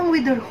 along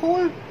with her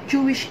whole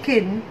Jewish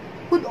kin,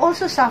 would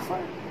also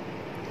suffer.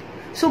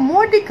 So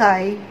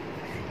Mordecai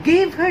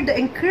gave her the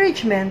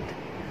encouragement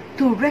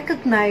to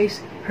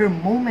recognize her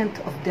moment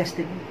of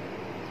destiny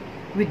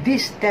with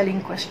this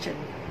telling question: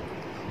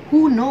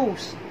 who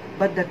knows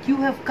but that you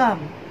have come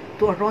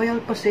to a royal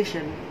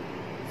position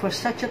for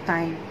such a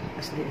time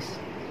as this?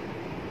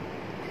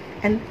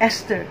 And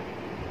Esther,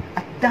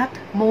 at that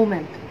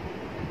moment,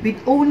 with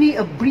only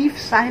a brief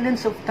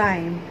silence of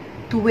time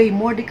to weigh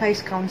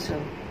Mordecai's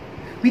counsel,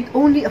 with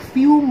only a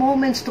few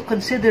moments to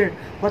consider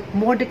what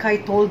Mordecai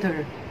told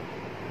her,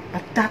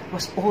 but that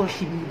was all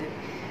she needed.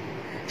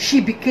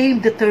 She became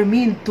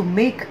determined to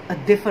make a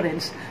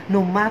difference,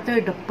 no matter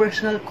the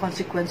personal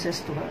consequences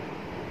to her.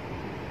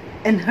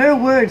 And her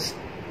words,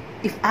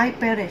 "If I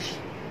perish,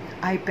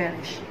 I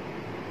perish.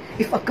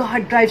 If a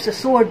guard drives a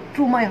sword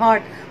through my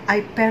heart,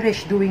 I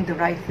perish doing the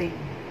right thing.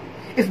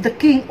 If the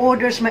king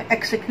orders my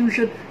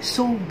execution,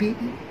 so be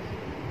it."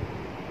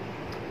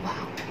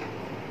 Wow.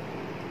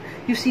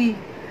 You see,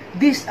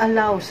 this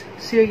allows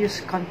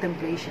serious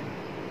contemplation.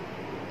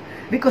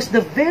 Because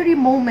the very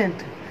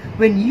moment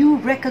when you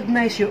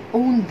recognize your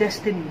own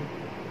destiny,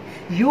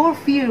 your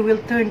fear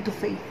will turn to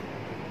faith.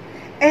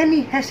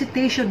 Any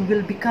hesitation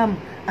will become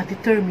a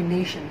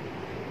determination.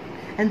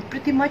 And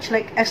pretty much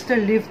like Esther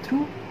lived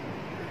through,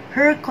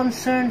 her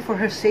concern for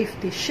her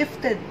safety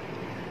shifted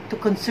to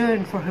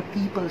concern for her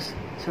people's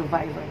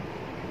survival.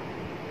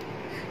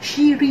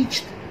 She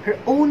reached her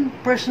own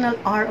personal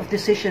hour of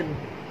decision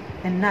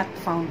and not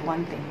found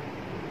wanting.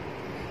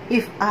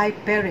 If I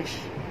perish,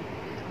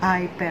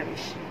 I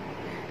perish.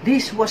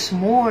 This was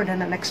more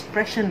than an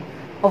expression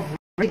of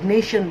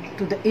resignation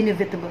to the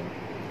inevitable.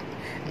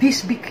 This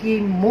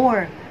became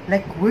more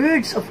like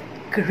words of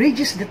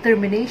courageous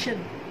determination.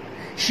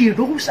 She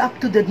rose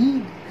up to the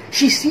need.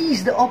 She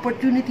seized the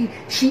opportunity.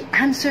 She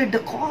answered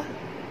the call.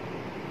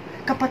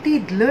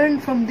 Kapatid, learn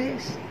from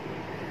this,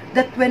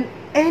 that when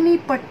any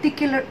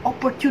particular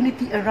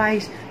opportunity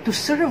arises to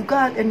serve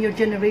God and your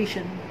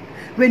generation,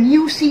 when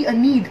you see a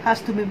need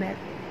has to be met,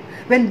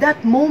 when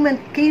that moment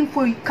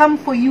come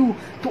for you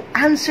to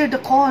answer the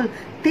call,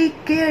 take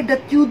care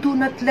that you do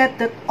not let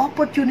that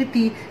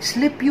opportunity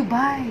slip you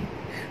by.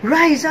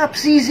 Rise up,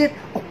 seize it,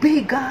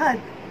 obey God.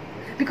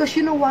 Because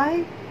you know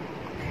why?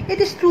 It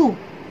is true.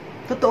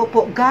 Totoo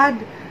po, God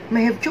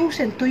may have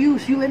chosen to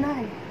use you and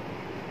I.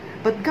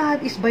 But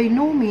God is by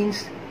no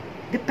means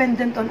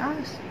dependent on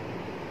us.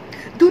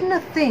 Do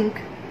not think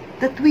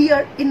that we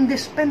are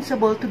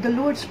indispensable to the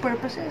Lord's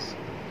purposes.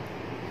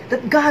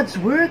 That God's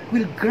work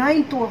will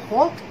grind to a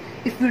halt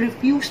if we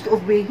refuse to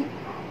obey Him.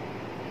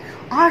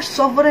 Our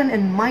sovereign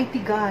and mighty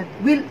God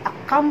will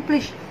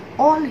accomplish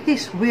all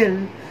His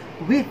will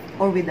with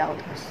or without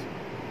us.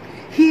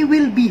 He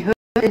will be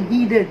heard and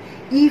heeded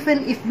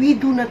even if we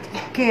do not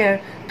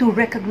care to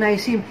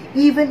recognize Him,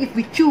 even if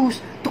we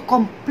choose to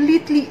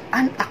completely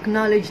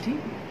unacknowledge Him.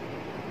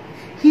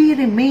 He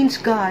remains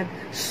God,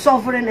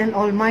 sovereign and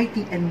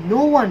almighty, and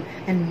no one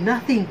and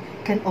nothing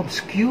can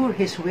obscure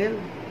His will.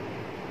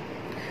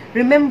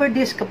 Remember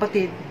this,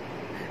 kapatid.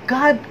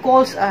 God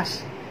calls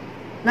us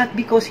not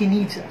because He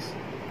needs us,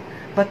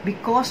 but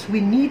because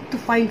we need to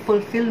find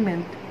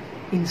fulfillment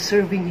in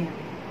serving Him.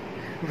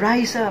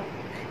 Rise up,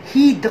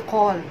 heed the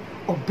call,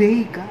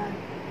 obey God.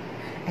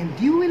 and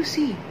you will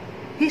see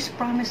His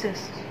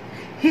promises,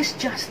 His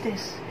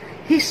justice,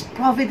 His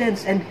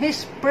providence, and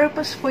His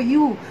purpose for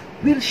you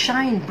will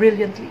shine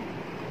brilliantly.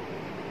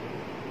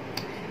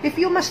 If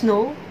you must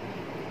know,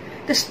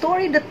 the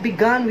story that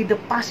began with the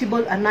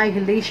possible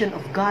annihilation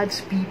of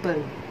God's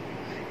people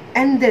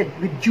ended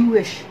with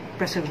Jewish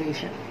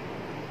preservation.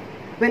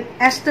 When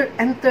Esther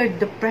entered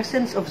the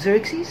presence of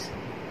Xerxes,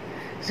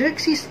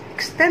 Xerxes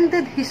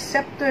extended his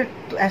scepter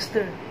to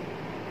Esther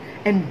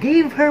and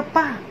gave her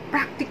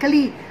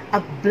practically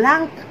a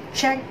blank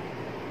check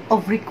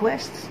of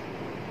requests.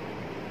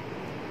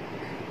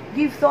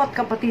 Give thought,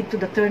 kapatid, to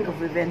the turn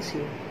of events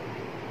here.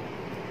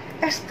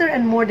 Esther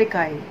and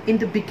Mordecai, in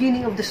the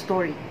beginning of the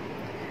story,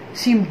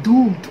 seemed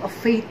doomed to a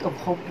fate of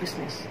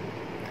hopelessness,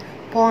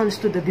 pawns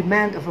to the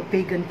demand of a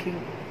pagan king.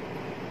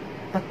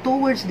 But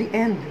towards the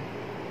end,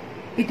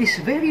 it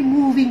is very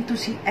moving to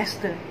see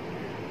Esther,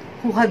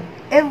 who had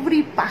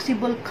every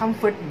possible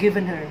comfort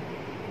given her,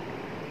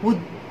 would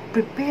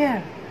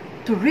prepare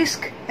to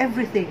risk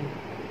everything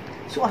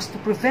so as to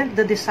prevent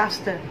the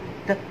disaster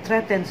that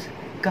threatens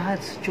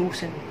God's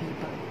chosen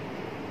people.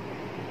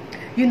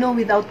 You know,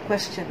 without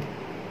question,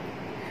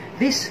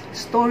 this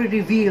story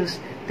reveals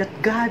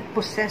that God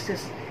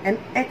possesses and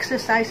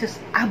exercises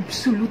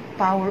absolute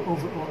power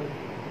over all.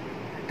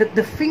 That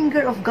the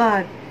finger of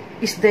God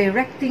is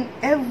directing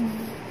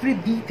every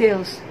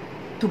details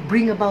to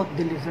bring about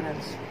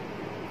deliverance.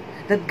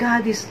 That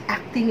God is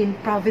acting in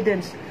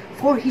providence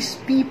for His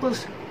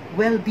people's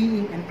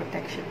well-being and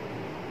protection.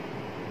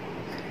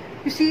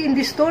 You see, in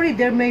this story,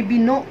 there may be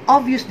no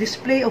obvious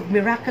display of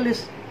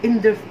miraculous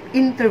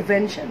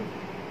intervention.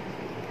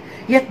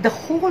 Yet the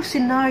whole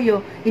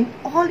scenario, in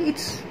all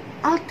its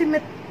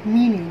ultimate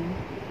meaning,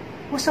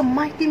 was a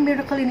mighty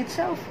miracle in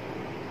itself.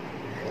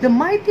 The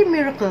mighty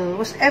miracle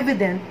was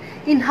evident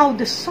in how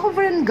the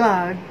sovereign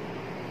God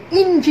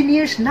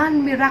engineers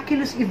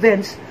non-miraculous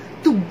events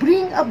to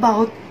bring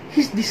about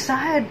His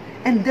desired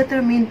and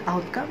determined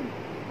outcome.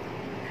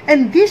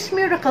 And this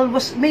miracle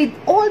was made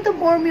all the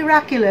more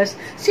miraculous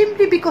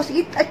simply because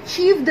it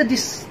achieved the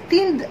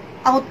destined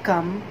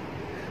outcome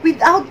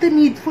without the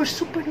need for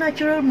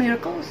supernatural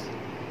miracles.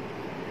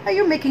 Are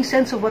you making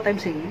sense of what I'm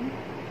saying?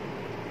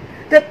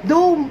 That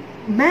though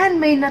man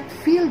may not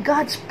feel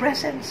God's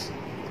presence,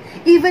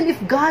 even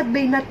if God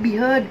may not be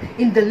heard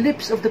in the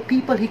lips of the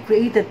people He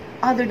created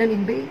other than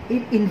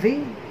in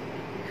vain,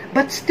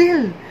 but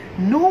still,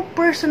 no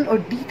person or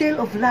detail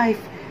of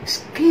life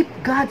escape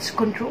God's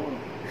control.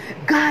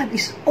 God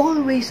is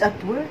always at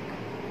work.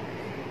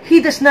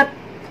 He does not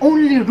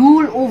only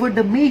rule over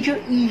the major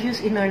issues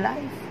in our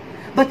life,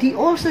 but He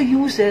also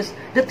uses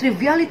the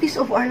trivialities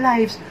of our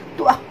lives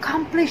to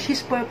accomplish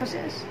His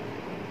purposes.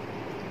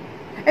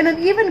 And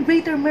an even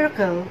greater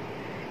miracle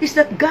is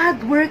that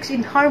God works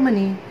in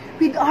harmony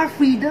with our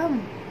freedom.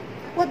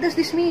 What does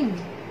this mean?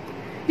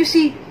 You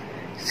see,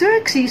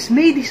 Xerxes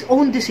made his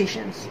own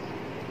decisions.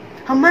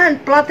 Haman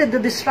plotted the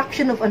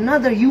destruction of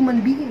another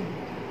human being.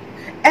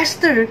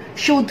 Esther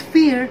showed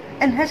fear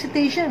and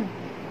hesitation.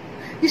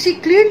 You see,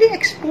 clearly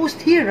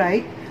exposed here,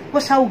 right,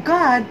 was how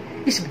God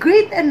is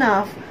great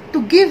enough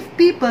to give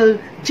people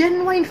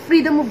genuine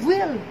freedom of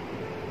will.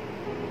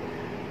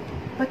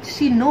 But you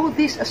see, know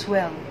this as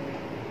well.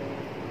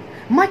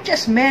 Much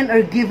as men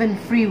are given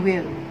free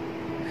will,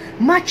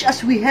 much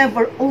as we have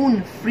our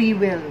own free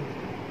will,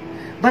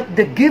 but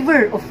the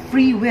giver of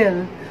free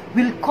will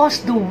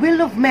cause the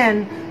will of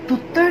man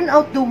to turn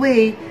out the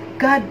way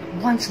God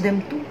wants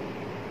them to.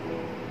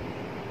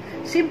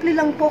 Simple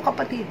lang po,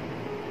 kapatid.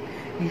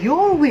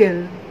 Your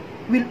will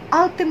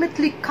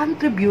ultimately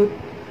contribute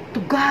to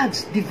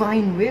God's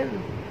divine will.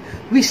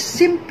 We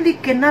simply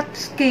cannot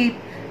escape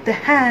the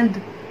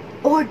hand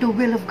or the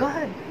will of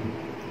God.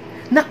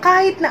 Na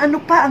kahit na ano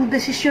pa ang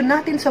desisyon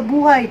natin sa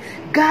buhay,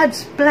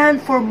 God's plan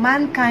for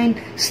mankind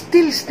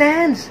still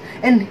stands,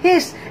 and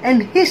His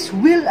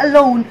will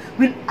alone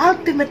will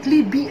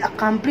ultimately be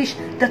accomplished,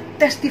 that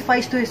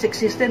testifies to His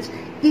existence,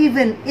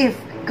 even if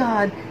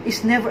God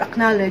is never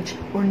acknowledged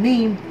or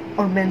named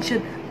or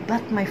mentioned.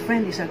 But my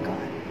friend is our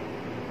God.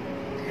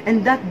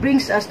 And that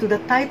brings us to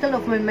the title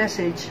of my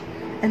message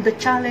and the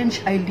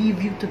challenge I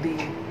leave you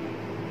today.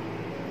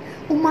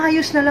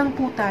 Umayos na lang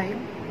po tayo.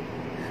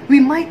 We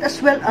might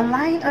as well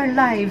align our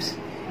lives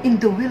in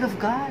the will of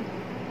God.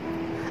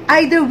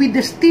 Either we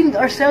destined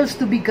ourselves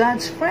to be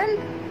God's friend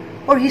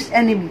or His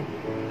enemy.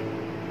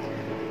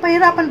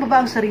 Pahirapan pa ba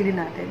ang sarili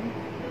natin?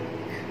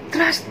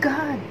 Trust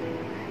God.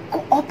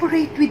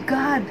 Cooperate with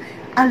God.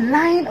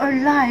 Align our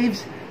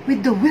lives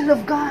with the will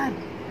of God.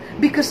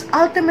 Because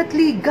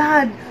ultimately,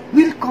 God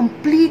will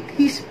complete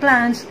His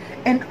plans,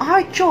 and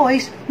our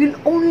choice will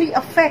only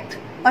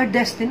affect our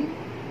destiny.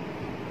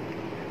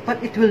 But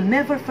it will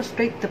never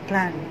frustrate the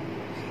plan.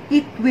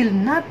 It will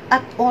not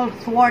at all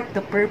thwart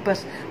the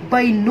purpose.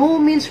 By no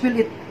means will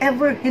it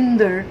ever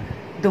hinder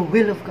the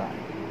will of God.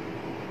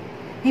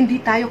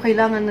 Hindi tayo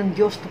kailangan ng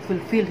Diyos to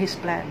fulfill His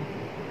plan.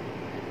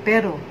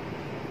 Pero,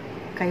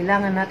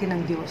 kailangan natin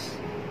ng Diyos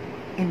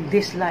in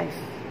this life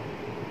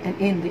and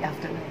in the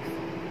afterlife.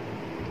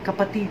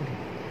 Kapatid,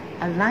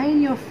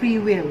 Align your free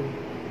will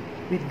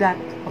with that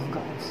of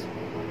God's.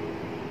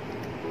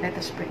 Let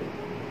us pray.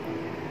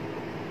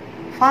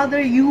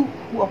 Father, you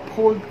who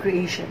uphold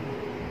creation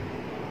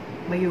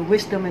by your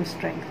wisdom and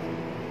strength,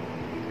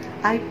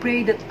 I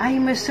pray that I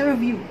may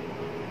serve you,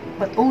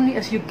 but only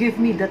as you give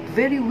me that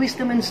very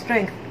wisdom and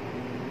strength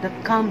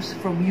that comes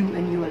from you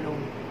and you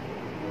alone.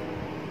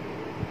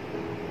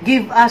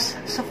 Give us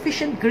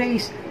sufficient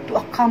grace to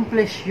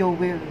accomplish your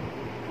will.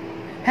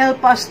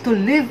 Help us to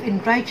live in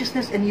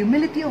righteousness and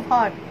humility of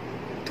heart,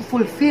 to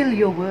fulfill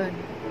your word.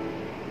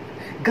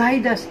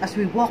 Guide us as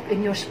we walk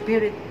in your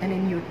spirit and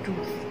in your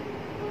truth.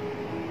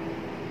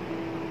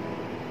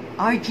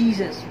 Our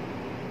Jesus,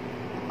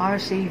 our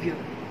Savior,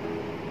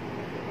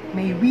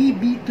 may we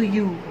be to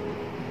you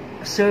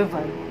a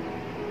servant,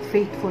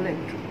 faithful and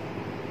true.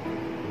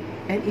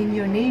 And in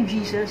your name,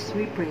 Jesus,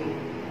 we pray.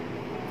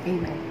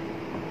 Amen.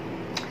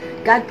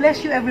 God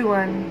bless you,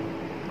 everyone.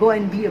 Go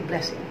and be a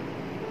blessing.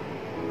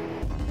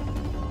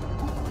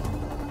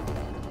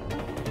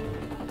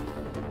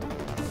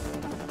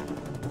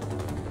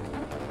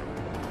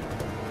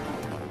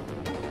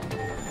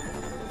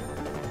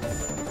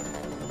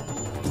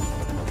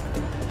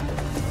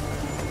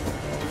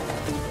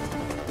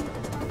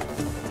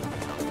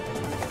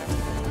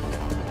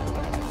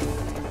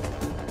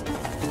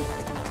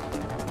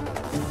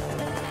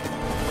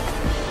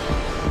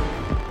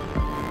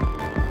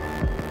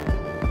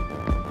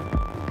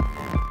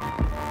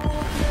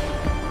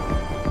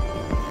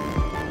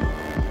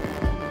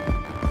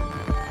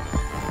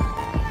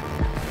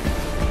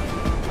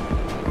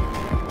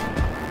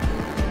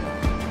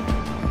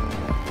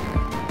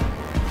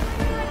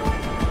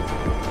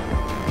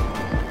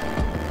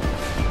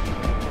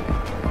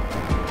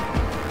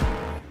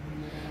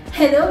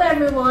 Hello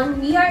everyone!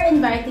 We are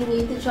inviting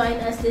you to join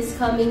us this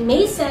coming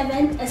May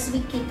 7th as we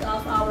kick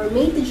off our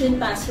May to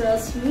June pastoral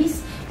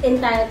series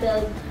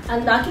entitled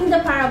Unlocking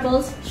the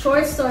Parables,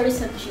 Short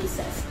Stories of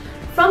Jesus.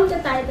 From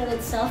the title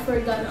itself,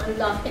 we're going to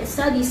unlock and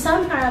study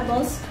some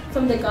parables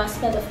from the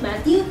Gospel of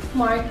Matthew,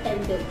 Mark,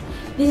 and Luke.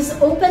 This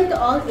is open to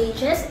all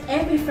ages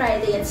every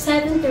Friday at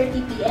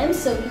 7:30 p.m.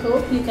 so we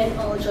hope you can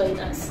all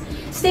join us.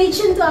 Stay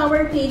tuned to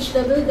our page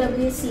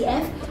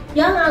WWCF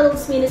Young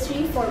Adults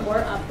Ministry for more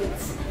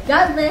updates.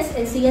 God bless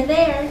and see you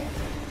there!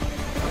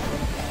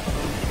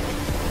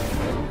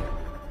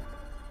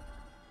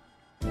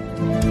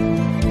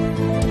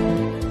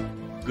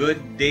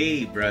 Good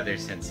day,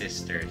 brothers and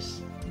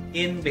sisters.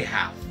 In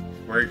behalf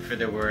of Word for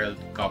the World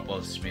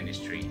Couples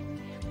Ministry,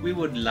 we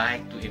would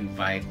like to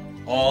invite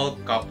all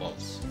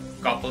couples,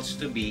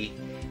 couples-to-be,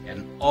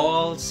 and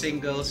all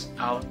singles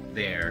out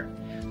there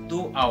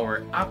to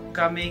our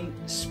upcoming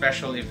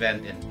special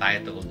event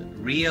entitled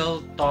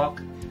Real Talk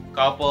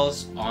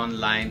Couples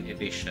Online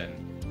Edition.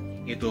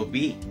 It will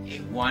be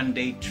a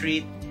one-day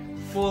treat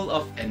full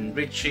of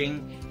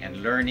enriching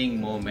and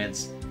learning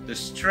moments to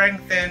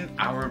strengthen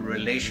our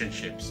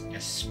relationships,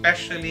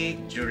 especially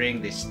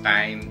during this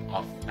time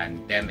of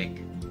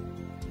pandemic.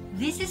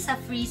 This is a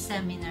free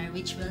seminar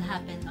which will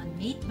happen on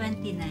May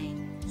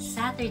 29,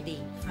 Saturday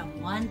from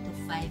 1 to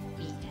 5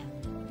 p.m.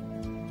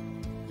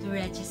 To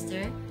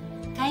register,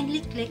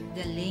 kindly click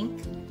the link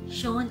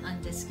shown on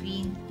the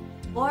screen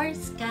or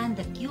scan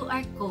the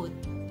QR code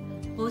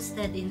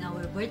posted in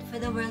our Word for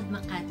the World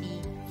Makati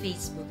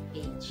Facebook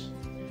page.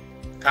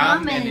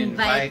 Come and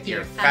invite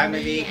your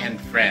family and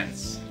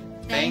friends.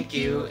 Thank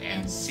you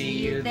and see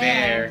you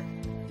there.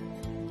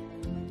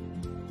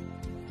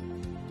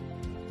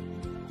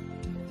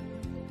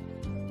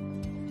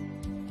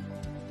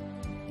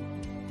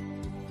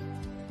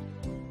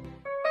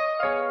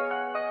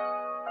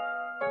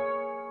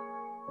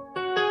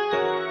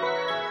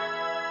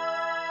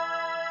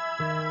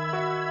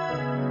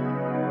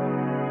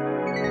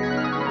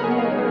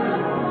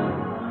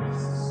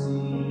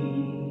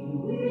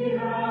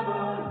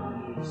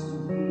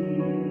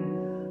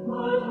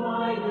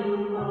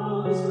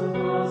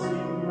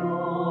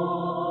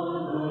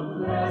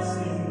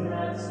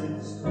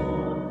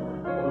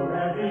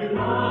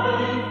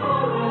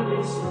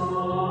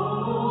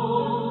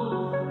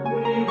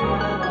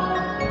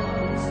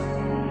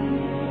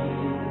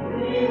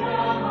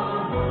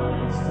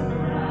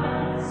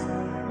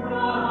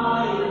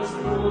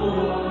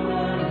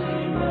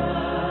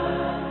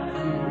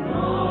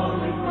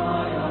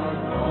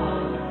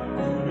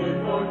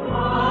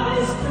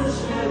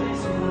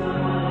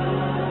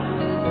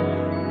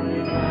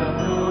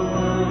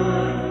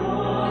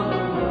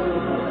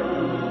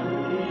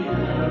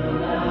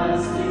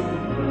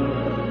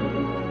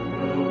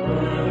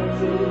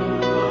 To